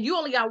then you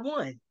only got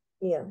one.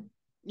 Yeah.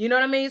 You know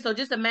what I mean? So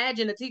just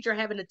imagine a teacher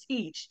having to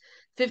teach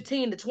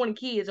 15 to 20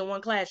 kids in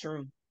one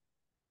classroom.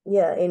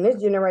 Yeah, and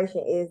this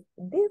generation is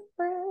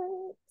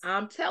different.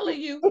 I'm telling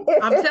you.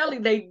 I'm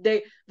telling you,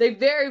 they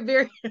very,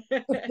 very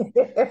very,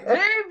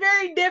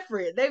 very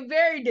different. They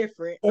very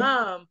different.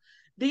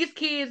 These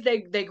kids,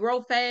 they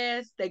grow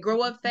fast, they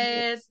grow up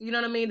fast, you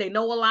know what I mean? They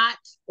know a lot,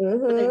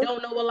 but they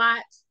don't know a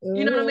lot.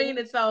 You know what I mean?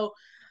 And so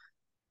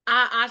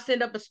I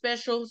send up a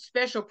special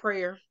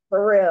prayer.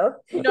 For real.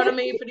 You know what I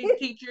mean? For these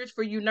teachers,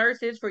 for you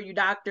nurses, for you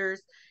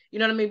doctors, you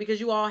know what I mean? Because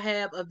you all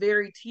have a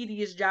very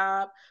tedious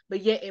job,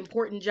 but yet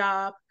important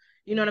job.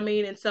 You know what I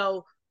mean? And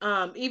so,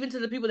 even to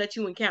the people that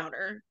you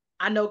encounter,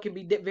 I know it can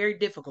be very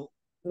difficult.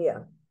 Yeah.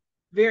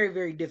 Very,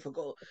 very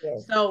difficult.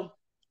 Yes. So,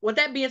 with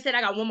that being said,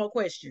 I got one more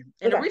question.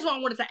 And the reason why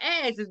I wanted to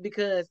ask is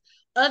because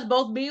us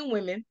both being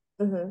women,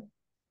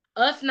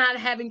 us not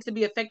having to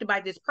be affected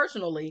by this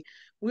personally,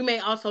 we may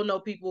also know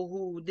people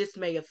who this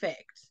may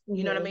affect.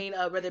 You know what I mean?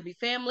 Whether it be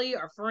family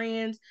or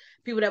friends,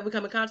 people that we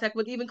come in contact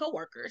with, even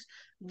coworkers.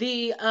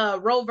 The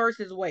Roe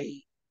versus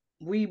Wade,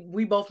 we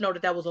both know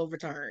that was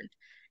overturned,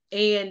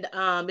 and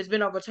it's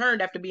been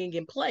overturned after being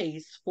in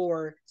place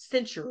for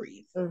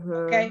centuries.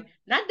 Okay,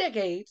 not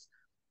decades,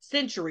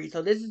 centuries.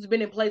 So this has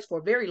been in place for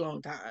a very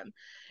long time.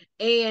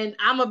 And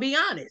I'm gonna be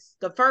honest,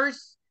 the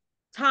first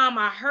time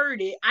I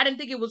heard it, I didn't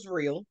think it was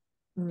real.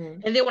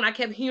 And then when I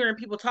kept hearing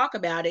people talk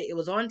about it, it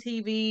was on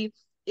TV,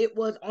 it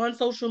was on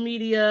social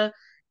media,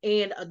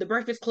 and the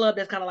Breakfast Club,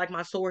 that's kind of like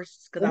my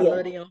source because I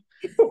love them.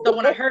 So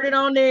when I heard it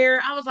on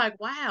there, I was like,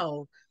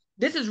 wow,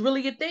 this is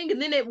really a thing.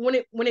 And then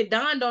when it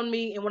dawned on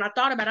me, and when I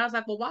thought about it, I was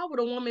like, well, why would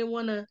a woman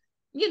want to,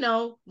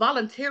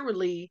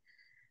 voluntarily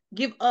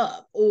give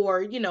up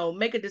or,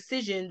 make a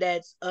decision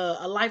that's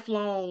a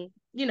lifelong,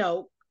 I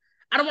don't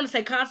want to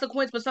say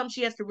consequence, but something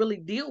she has to really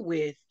deal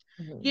with,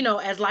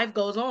 as life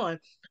goes on.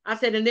 I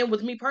said, and then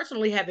with me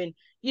personally having,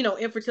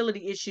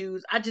 infertility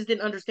issues, I just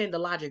didn't understand the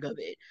logic of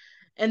it.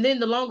 And then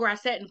the longer I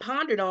sat and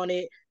pondered on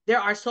it, there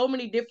are so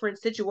many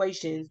different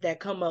situations that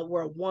come up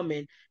where a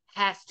woman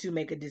has to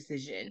make a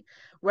decision,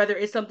 whether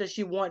it's something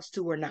she wants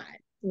to or not.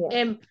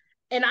 Yeah.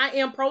 And I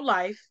am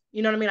pro-life,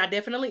 you know what I mean? I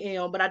definitely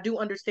am, but I do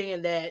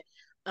understand that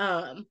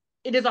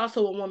it is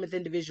also a woman's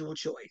individual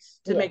choice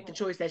to make the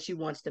choice that she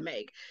wants to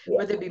make,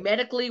 whether it be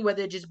medically,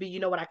 whether it just be,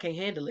 what, I can't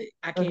handle it.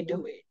 I can't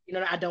do it.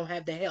 I don't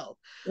have the help,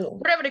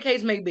 whatever the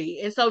case may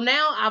be. And so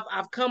now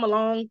I've come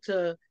along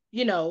to,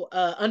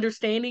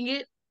 understanding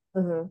it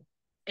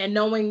and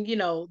knowing,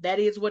 that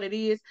is what it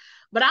is.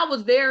 But I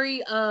was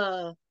very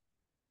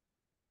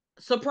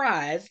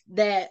surprised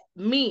that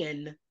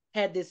men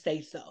had this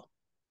say so.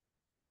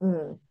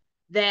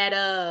 That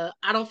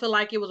I don't feel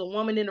like it was a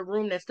woman in the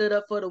room that stood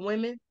up for the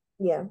women.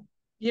 Yeah.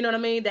 You know what I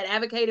mean? That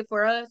advocated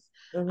for us.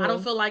 I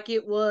don't feel like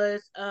it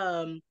was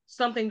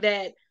something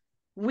that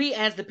we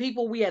as the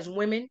people, we as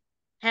women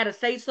had a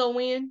say so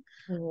in.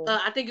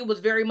 I think it was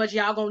very much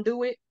y'all gonna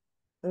do it.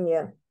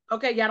 Yeah.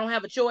 Okay, y'all don't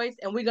have a choice,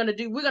 and we're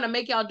gonna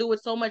make y'all do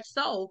it so much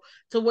so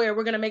to where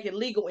we're gonna make it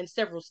legal in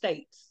several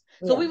states.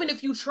 So even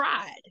if you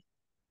tried,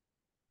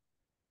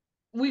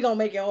 we're gonna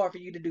make it hard for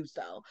you to do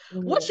so.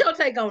 What's your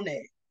take on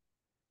that?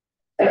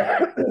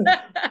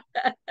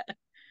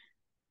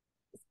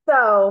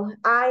 So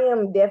I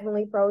am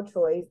definitely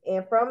pro-choice,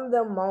 and from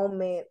the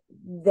moment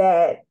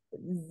that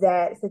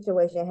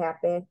situation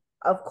happened,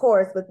 of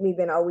course, with me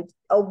being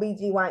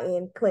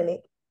OBGYN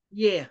clinic,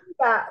 we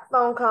got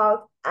phone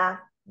calls at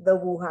the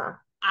Wuhan.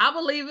 I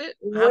believe it.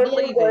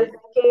 Women were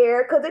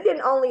scared because it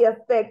didn't only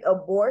affect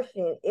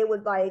abortion. It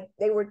was like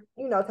they were,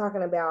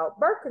 talking about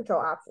birth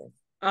control options.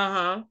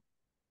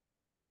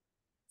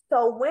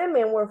 So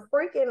women were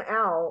freaking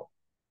out.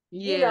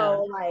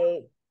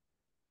 Like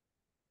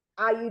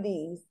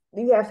IUDs.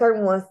 You have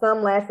certain ones,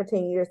 some last for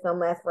 10 years, some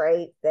last for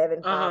 8,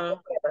 7, 5,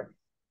 whatever.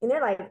 And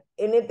they're like,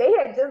 and if they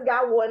had just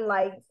got one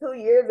like 2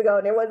 years ago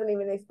and it wasn't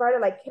even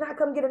expired, like, can I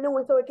come get a new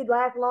one so it could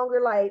last longer?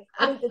 Like,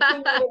 I need to see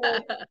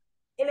it.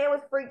 And they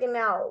was freaking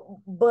out.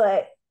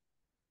 But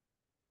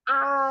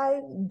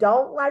I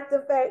don't like the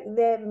fact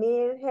that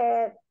men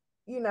had,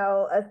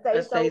 a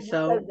say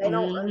so because they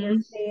don't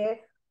understand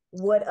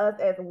what us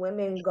as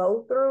women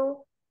go through.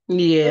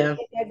 Yeah.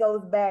 But that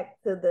goes back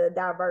to the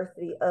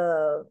diversity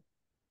of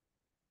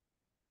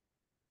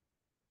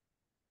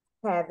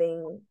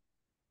having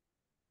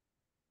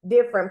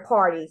different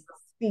parties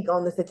speak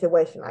on the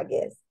situation, I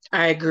guess.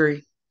 I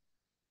agree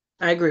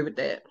with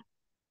that.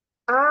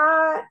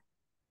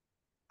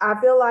 I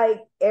feel like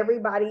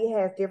everybody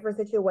has different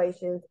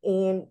situations,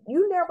 and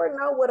you never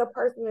know what a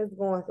person is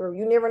going through.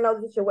 You never know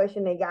the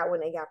situation they got when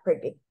they got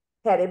pregnant.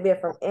 Had it been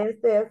from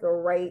incest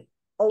or rape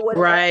or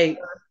whatever.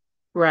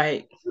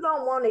 Right. You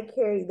don't want to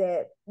carry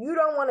that. You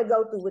don't want to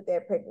go through with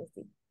that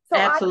pregnancy. So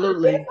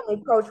absolutely. I'm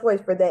definitely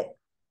pro-choice for that.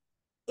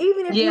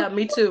 Even if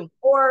me too.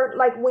 Or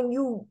like when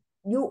you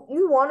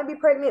want to be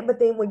pregnant, but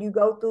then when you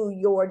go through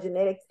your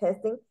genetic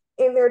testing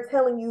and they're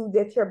telling you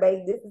that your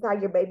baby, this is how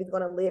your baby's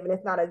going to live, and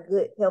it's not a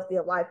good, healthy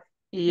life.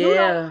 Yeah. You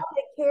don't want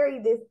to carry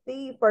this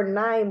seed for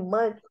 9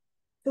 months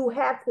to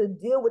have to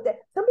deal with that.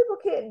 Some people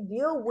can't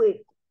deal with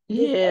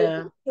Yeah.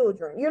 disabled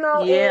children, you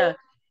know, and Yeah.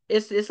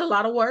 It's a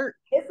lot of work.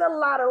 it's a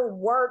lot of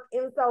work.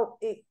 And so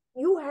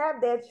you have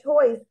that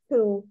choice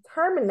to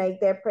terminate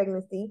that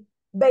pregnancy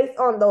based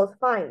on those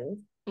findings.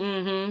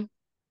 Mm-hmm.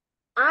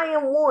 I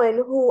am one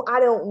who I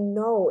don't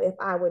know if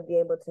I would be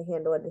able to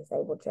handle a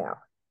disabled child.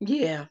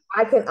 Yeah.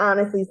 I can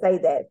honestly say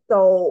that.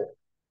 So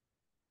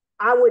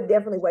I would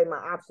definitely weigh my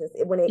options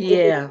when if it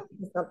Yeah. comes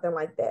to something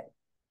like that.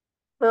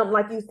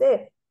 Like you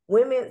said,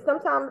 women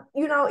sometimes,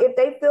 you know, if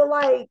they feel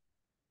like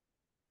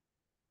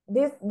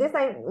this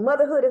ain't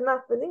motherhood is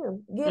not for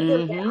them, give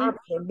them that Mm-hmm.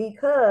 option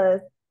because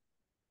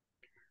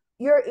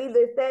you're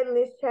either setting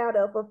this child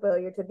up for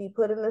failure to be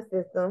put in the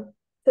system,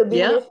 to be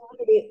Yep.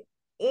 mistreated,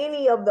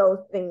 any of those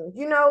things.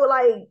 You know,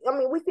 like I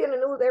mean, we see in the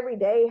news every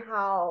day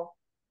how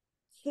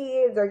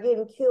kids are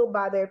getting killed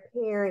by their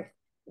parents,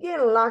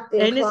 getting locked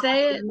in Ain't it closets,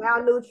 sad?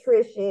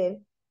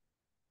 malnutrition.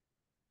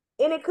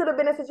 And it could have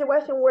been a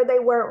situation where they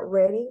weren't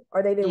ready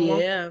or they didn't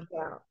want Yeah. to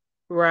out.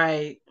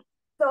 Right.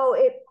 So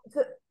if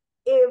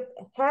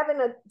having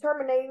a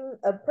terminating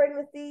a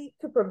pregnancy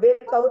to prevent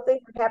those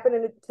things from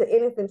happening to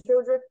innocent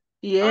children,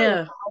 I am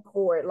Yeah. all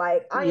for it.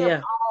 Like I am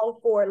Yeah. all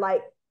for it.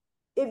 Like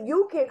if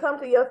you can come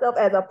to yourself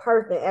as a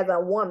person, as a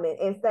woman,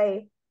 and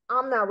say,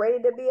 I'm not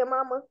ready to be a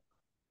mama,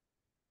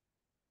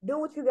 do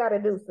what you gotta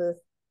do, sis.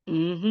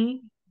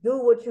 Mm-hmm. Do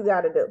what you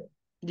gotta do.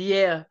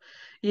 Yeah.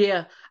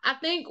 Yeah. I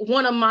think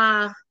one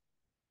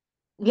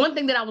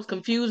thing that I was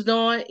confused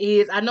on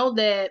is I know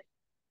that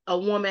a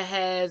woman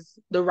has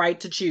the right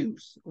to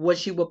choose what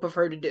she would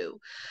prefer to do.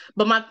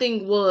 But my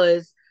thing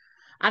was,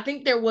 I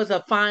think there was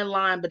a fine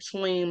line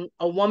between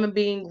a woman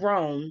being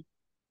grown,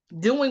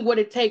 doing what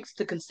it takes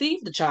to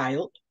conceive the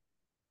child,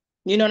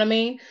 you know what I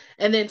mean?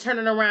 And then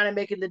turning around and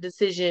making the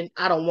decision,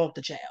 I don't want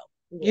the child.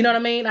 You know Yeah. what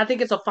I mean? I think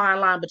it's a fine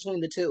line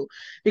between the two.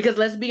 Because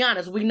let's be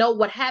honest, we know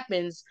what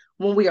happens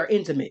when we are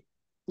intimate.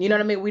 You know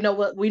what I mean? We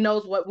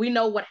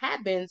know what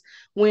happens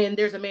when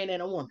there's a man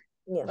and a woman.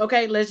 Yeah.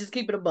 Okay, let's just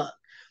keep it a buck.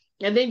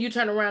 And then you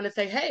turn around and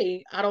say,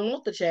 hey, I don't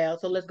want the child,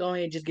 so let's go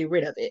ahead and just get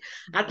rid of it.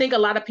 I think a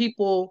lot of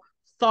people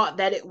thought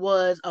that it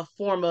was a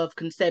form of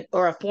concept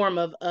or a form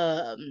of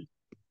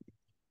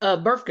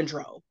birth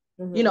control.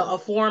 You know, Mm-hmm. a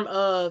form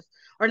of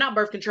or not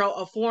birth control,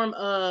 a form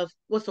of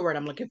what's the word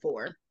I'm looking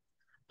for?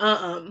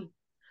 Um,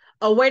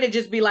 a way to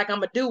just be like, I'm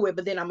gonna do it,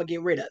 but then I'm gonna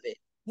get rid of it.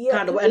 Yeah,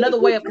 Kind of you,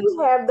 another way you of do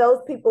have those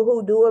people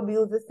who do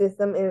abuse the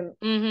system, and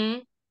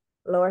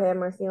mm-hmm. Lord have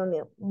mercy on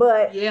them.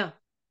 But Yeah.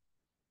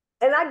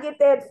 and I get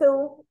that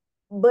too,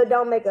 but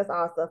don't make us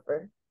all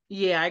suffer.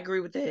 Yeah, I agree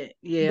with that.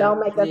 Yeah. Don't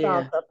make us all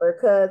Yeah. suffer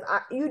because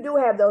you do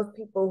have those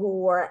people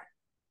who are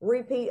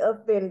repeat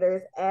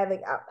offenders.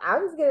 Having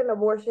I'll just get an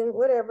abortion,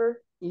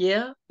 whatever.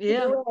 Yeah. You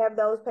Yeah. do have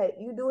those.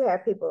 You do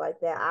have people like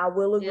that. I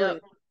will agree.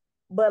 Yep.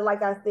 But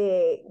like I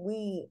said,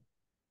 we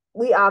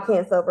all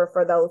can't suffer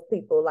for those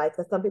people. Like,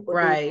 cause some people do.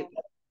 Right.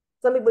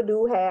 Some people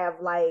do have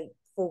like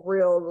for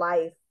real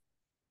life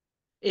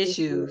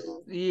Issues.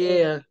 issues,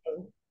 Yeah.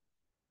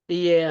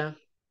 Yeah.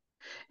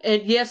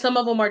 And yeah, some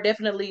of them are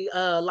definitely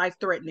life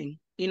threatening.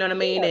 You know what I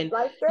mean? yeah, And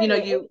life you know,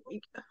 threatening.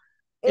 and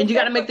And you say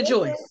gotta for make the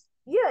instance, choice.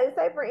 yeah, and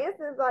say for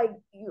instance, like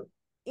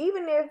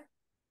even if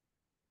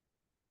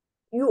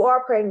you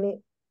are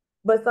pregnant,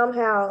 but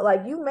somehow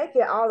like you make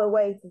it all the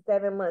way to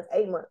 7 months,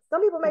 8 months.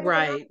 Some people make it to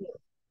 9 Right. months,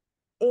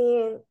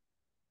 and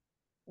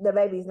the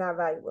baby's not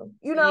valuable.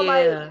 You know,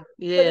 like Yeah. so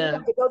you Yeah.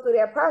 have to go through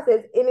that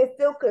process, and it's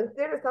still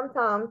considered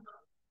sometimes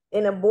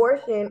an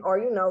abortion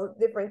or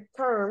different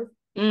terms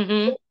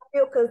Mm-hmm.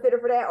 still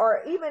considered for that,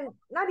 or even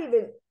not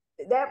even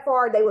that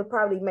far, they would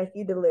probably make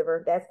you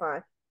deliver. That's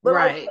fine. But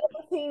like Right.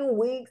 17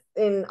 weeks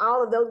and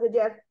all of those good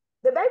jazz,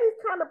 the baby's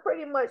kind of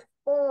pretty much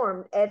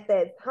formed at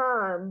that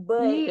time,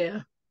 but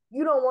Yeah.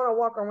 you don't want to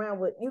walk around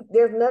with you.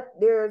 There's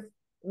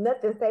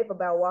nothing safe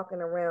about walking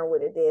around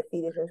with a dead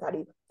fetus inside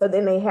you. So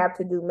then they have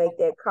to make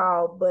that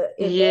call. But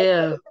in that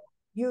Yeah. case,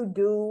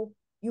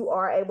 you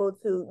are able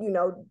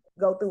to,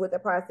 go through with the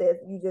process.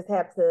 You just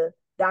have to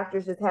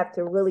doctors just have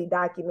to really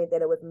document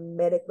that it was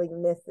medically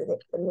necessary.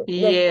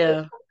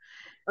 Yeah.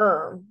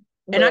 And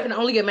I But can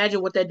only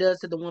imagine what that does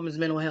to the woman's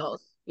mental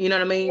health. You know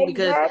what I mean?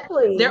 Because there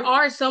exactly.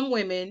 are some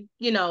women,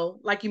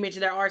 like you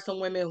mentioned, there are some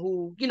women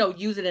who,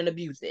 use it and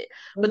abuse it.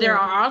 But there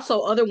Mm-hmm. are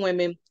also other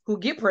women who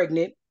get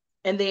pregnant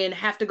and then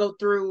have to go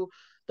through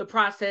the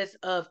process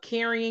of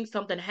carrying,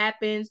 something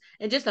happens,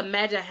 and just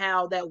imagine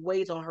how that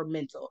weighs on her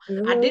mental. I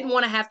Mm-hmm. didn't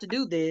want to have to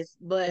do this,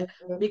 but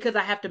Mm-hmm. because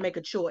I have to make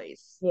a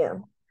choice, Yeah.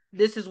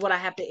 this is what I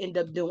have to end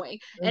up doing.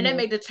 And that Mm-hmm.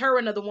 may deter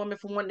another woman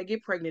from wanting to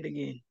get pregnant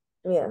again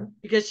Yeah.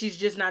 because she's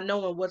just not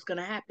knowing what's going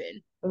to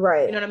happen. You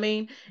Right. know what I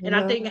mean? And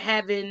I think Mm-hmm.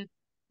 having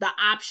the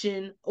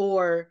option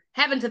or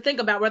having to think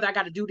about whether I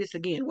got to do this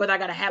again, whether I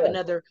got to have Yeah.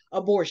 another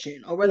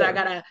abortion or whether I Yeah.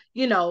 got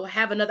to,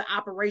 have another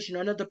operation or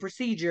another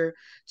procedure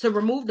to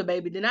remove the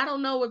baby, then I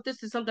don't know if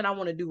this is something I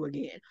want to do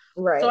again.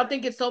 So I Right.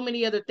 think it's so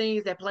many other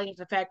things that play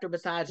into factor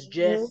besides Mm-hmm.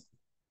 just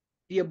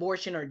the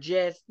abortion or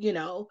just,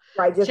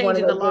 Right. Just want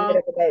to changing go the get rid law.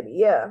 of the baby.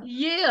 Yeah.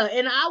 Yeah,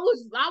 and I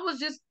was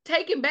just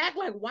taken back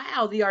like,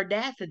 wow, the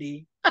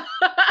audacity.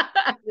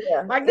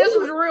 Yeah, Like this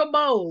was real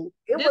bold.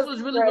 it This was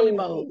was really, really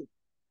bold. crazy.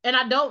 And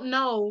I don't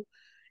know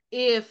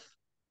if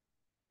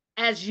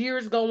as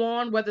years go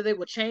on, whether they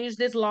will change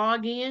this law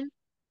again,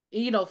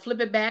 flip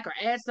it back or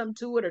add something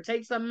to it or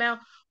take something out.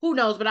 Who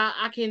knows? But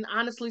I can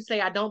honestly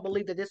say I don't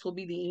believe that this will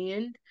be the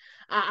end.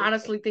 I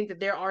honestly think that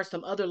there are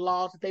some other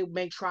laws that they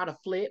may try to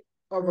flip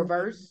or Mm-hmm.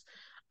 reverse.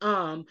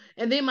 And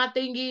then my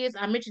thing is,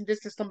 I mentioned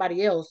this to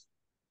somebody else,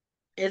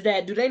 is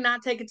that do they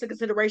not take into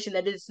consideration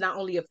that this not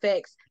only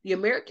affects the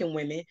American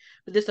women,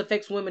 but this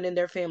affects women in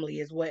their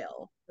family as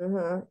well?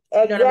 Mm-hmm.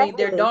 You know what I mean?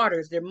 Their Exactly.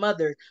 daughters, their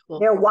mothers, well,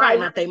 Their probably wife,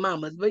 not their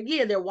mamas, but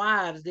yeah, their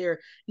wives, their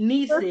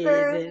nieces,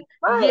 sisters, and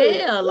right?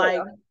 yeah, like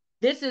Yeah.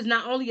 this is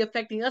not only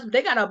affecting us, but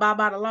they gotta abide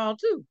by the law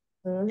too.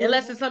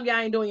 Unless Mm-hmm. it's something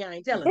y'all ain't doing, y'all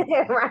ain't telling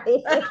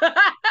Right. us.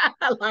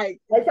 Like,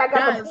 Like I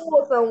got some guys,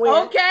 pool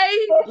somewhere. okay,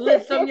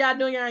 let some y'all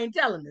doing, y'all ain't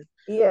telling us.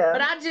 But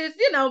Yeah. I just,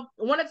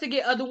 wanted to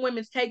get other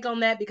women's take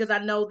on that because I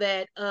know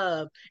that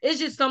it's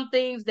just some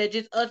things that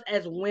just us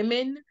as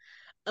women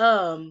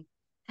um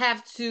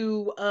have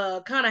to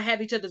kind of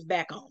have each other's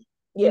back on.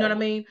 You know Yeah. what I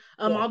mean?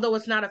 Yeah. Although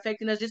it's not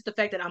affecting us, just the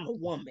fact that I'm a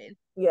woman,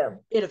 Yeah.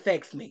 it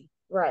affects me.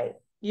 Right.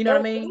 You know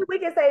what And I mean? we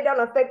can say it don't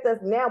affect us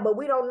now, but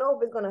we don't know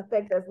if it's going to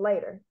affect us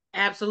later.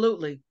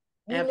 Absolutely.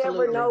 You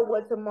never know Absolutely.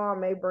 what tomorrow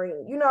may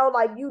bring. You know,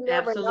 like you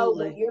never know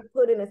when Absolutely. you're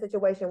put in a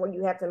situation where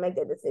you have to make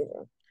that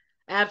decision.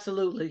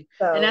 Absolutely.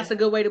 And that's So, a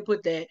good way to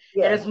put that. And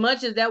yeah, as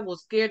much as that will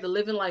scare the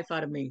living life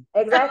out of me,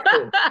 exactly.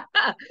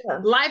 Yeah.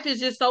 life is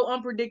just so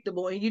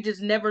unpredictable and you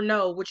just never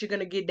know what you're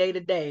going to get day to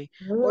day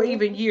or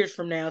even Mm-hmm. years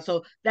from now.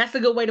 So that's a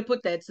good way to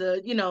put that,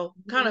 to,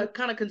 kind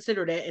Mm-hmm. of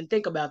consider that and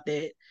think about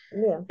that.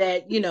 Yeah.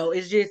 That,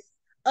 it's just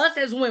us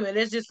as women.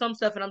 There's just some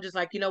stuff and I'm just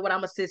like, you know what?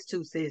 I'm a sis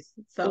too, sis.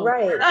 So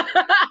Right.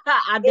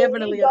 I And we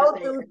definitely go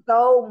understand. through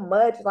so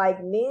much,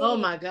 like men Oh have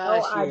my no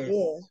gosh, yes.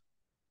 idea.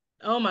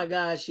 Oh my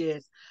gosh,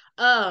 yes.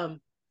 Um,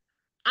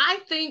 I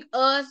think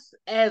us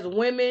as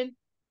women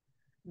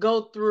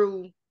go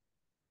through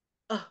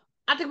uh,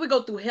 I think we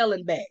go through hell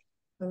and back.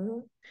 Mm-hmm.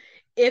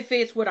 If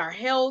it's with our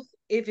health,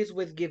 if it's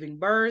with giving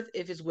birth,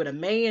 if it's with a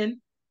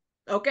man,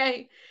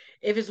 okay?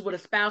 If it's with a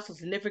spouse, a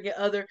significant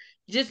other,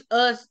 just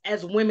us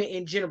as women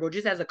in general,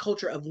 just as a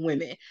culture of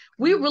women,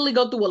 we Mm-hmm. really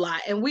go through a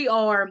lot and we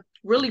are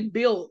really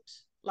built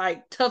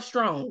like tough,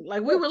 strong.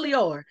 Like we really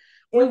are.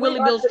 We And we really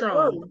are built the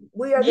strong. glue.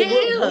 We are the glue.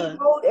 We Yeah,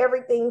 hold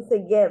everything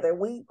together.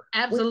 We hold it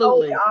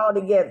absolutely. all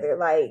together.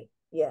 Like,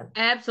 yeah,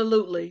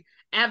 Absolutely.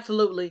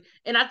 Absolutely.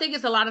 And I think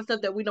it's a lot of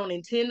stuff that we don't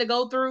intend to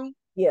go through.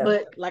 yeah.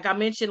 But like I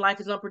mentioned, life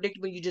is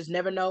unpredictable. You just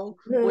never know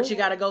what Mm-hmm. you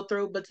got to go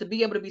through. But to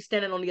be able to be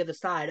standing on the other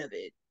side of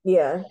it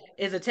Yeah,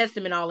 is a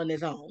testament all in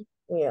its own.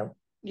 yeah.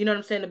 You know what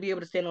I'm saying? To be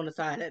able to stand on the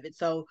side of it.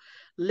 So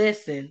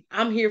listen,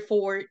 I'm here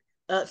for it.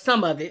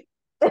 Some of it.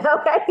 Okay.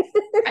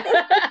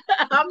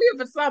 I'm here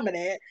for some of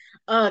that.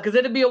 Because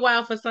it'll be a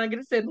while for son get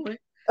a sibling.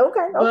 Okay,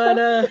 okay.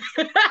 But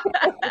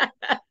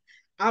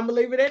I'm gonna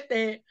leave it at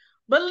that.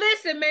 But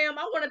listen, ma'am,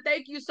 I want to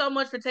thank you so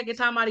much for taking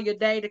time out of your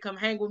day to come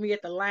hang with me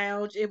at the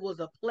lounge. It was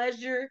a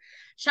pleasure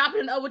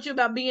chopping it up with you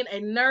about being a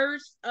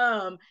nurse.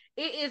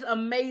 It is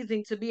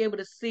amazing to be able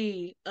to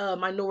see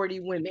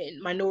minority women,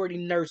 minority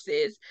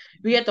nurses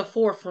be at the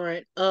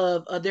forefront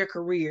of their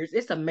careers.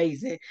 It's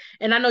amazing.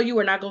 And I know you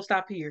are not gonna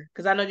stop here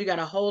because I know you got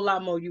a whole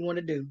lot more you want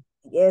to do.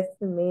 Yes,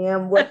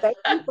 ma'am. Well, thank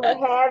you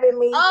for having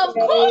me Of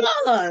today.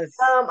 course.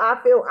 I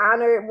feel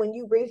honored when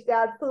you reached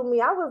out to me.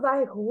 I was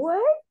like,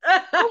 what?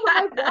 Oh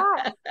my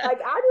God. Like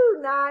I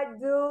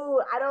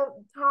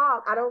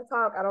don't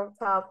talk. I don't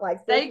talk.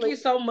 Like Thank especially you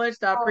so much.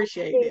 I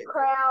appreciate in it.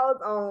 crowds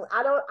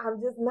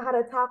I'm just not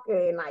a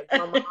talker. And like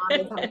my mom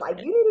is like,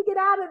 you need to get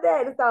out of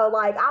that. And so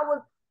like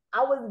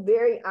I was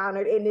very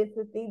honored, and then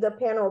to see the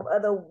panel of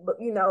other,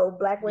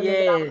 Black women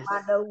that I was Yes.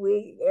 lined up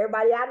with,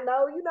 everybody I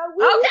know,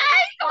 Okay,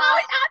 come uh, on,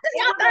 y'all do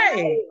it was your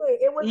thing. amazing.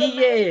 It was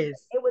amazing.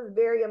 Yes, It was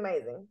very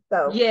amazing.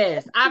 So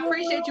yes. thank I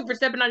appreciate you you. for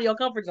stepping out of your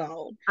comfort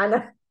zone. I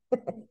know.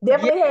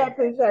 Definitely Yes, had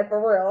to say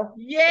for real.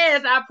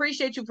 yes. I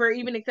appreciate you for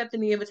even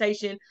accepting the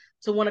invitation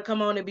to want to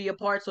come on and be a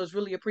part. So it's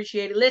really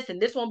appreciated. Listen,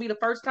 this won't be the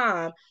first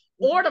time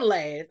or the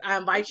last I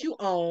invite you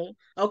on.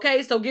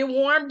 Okay, so get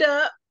warmed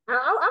up. I'm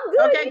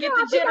good. Okay, get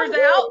the I think jitters I'm good.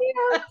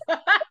 Yeah.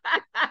 out.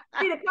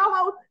 Be the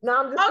co-host. No,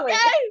 I'm just playing.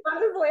 Okay.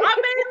 I'm just playing.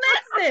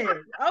 I mean,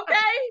 listen.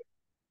 Okay.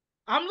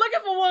 I'm looking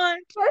for one.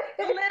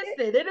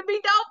 Listen, it'll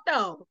be dope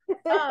though.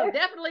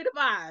 Definitely the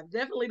vibes.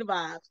 Definitely the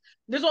vibes.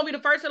 This won't be the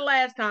first and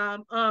last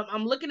time.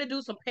 I'm looking to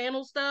do some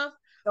panel stuff.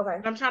 Okay.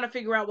 I'm trying to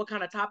figure out what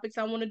kind of topics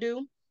I want to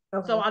do. So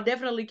Okay. I'll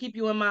definitely keep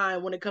you in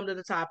mind when it comes to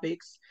the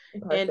topics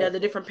and Perfect. the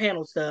different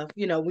panel stuff.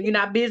 When you're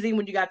not busy,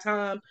 when you got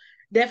time,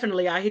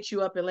 definitely I'll hit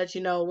you up and let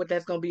you know what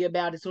that's going to be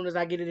about as soon as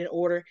I get it in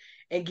order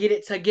and get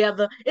it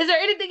together. Is there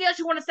anything else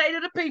you want to say to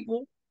the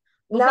people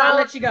No, before I I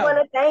let you just want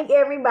go? to thank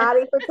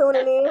everybody for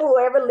tuning in.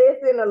 Whoever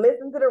listened or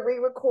listened to the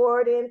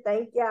re-recording,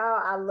 thank y'all.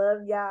 I love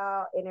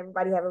y'all, and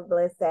everybody have a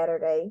blessed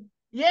Saturday.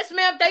 Yes,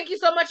 ma'am. Thank you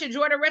so much.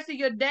 Enjoy the rest of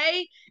your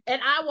day,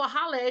 and I will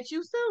holler at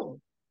you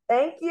soon.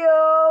 Thank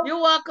you.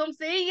 You're welcome.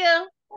 See ya.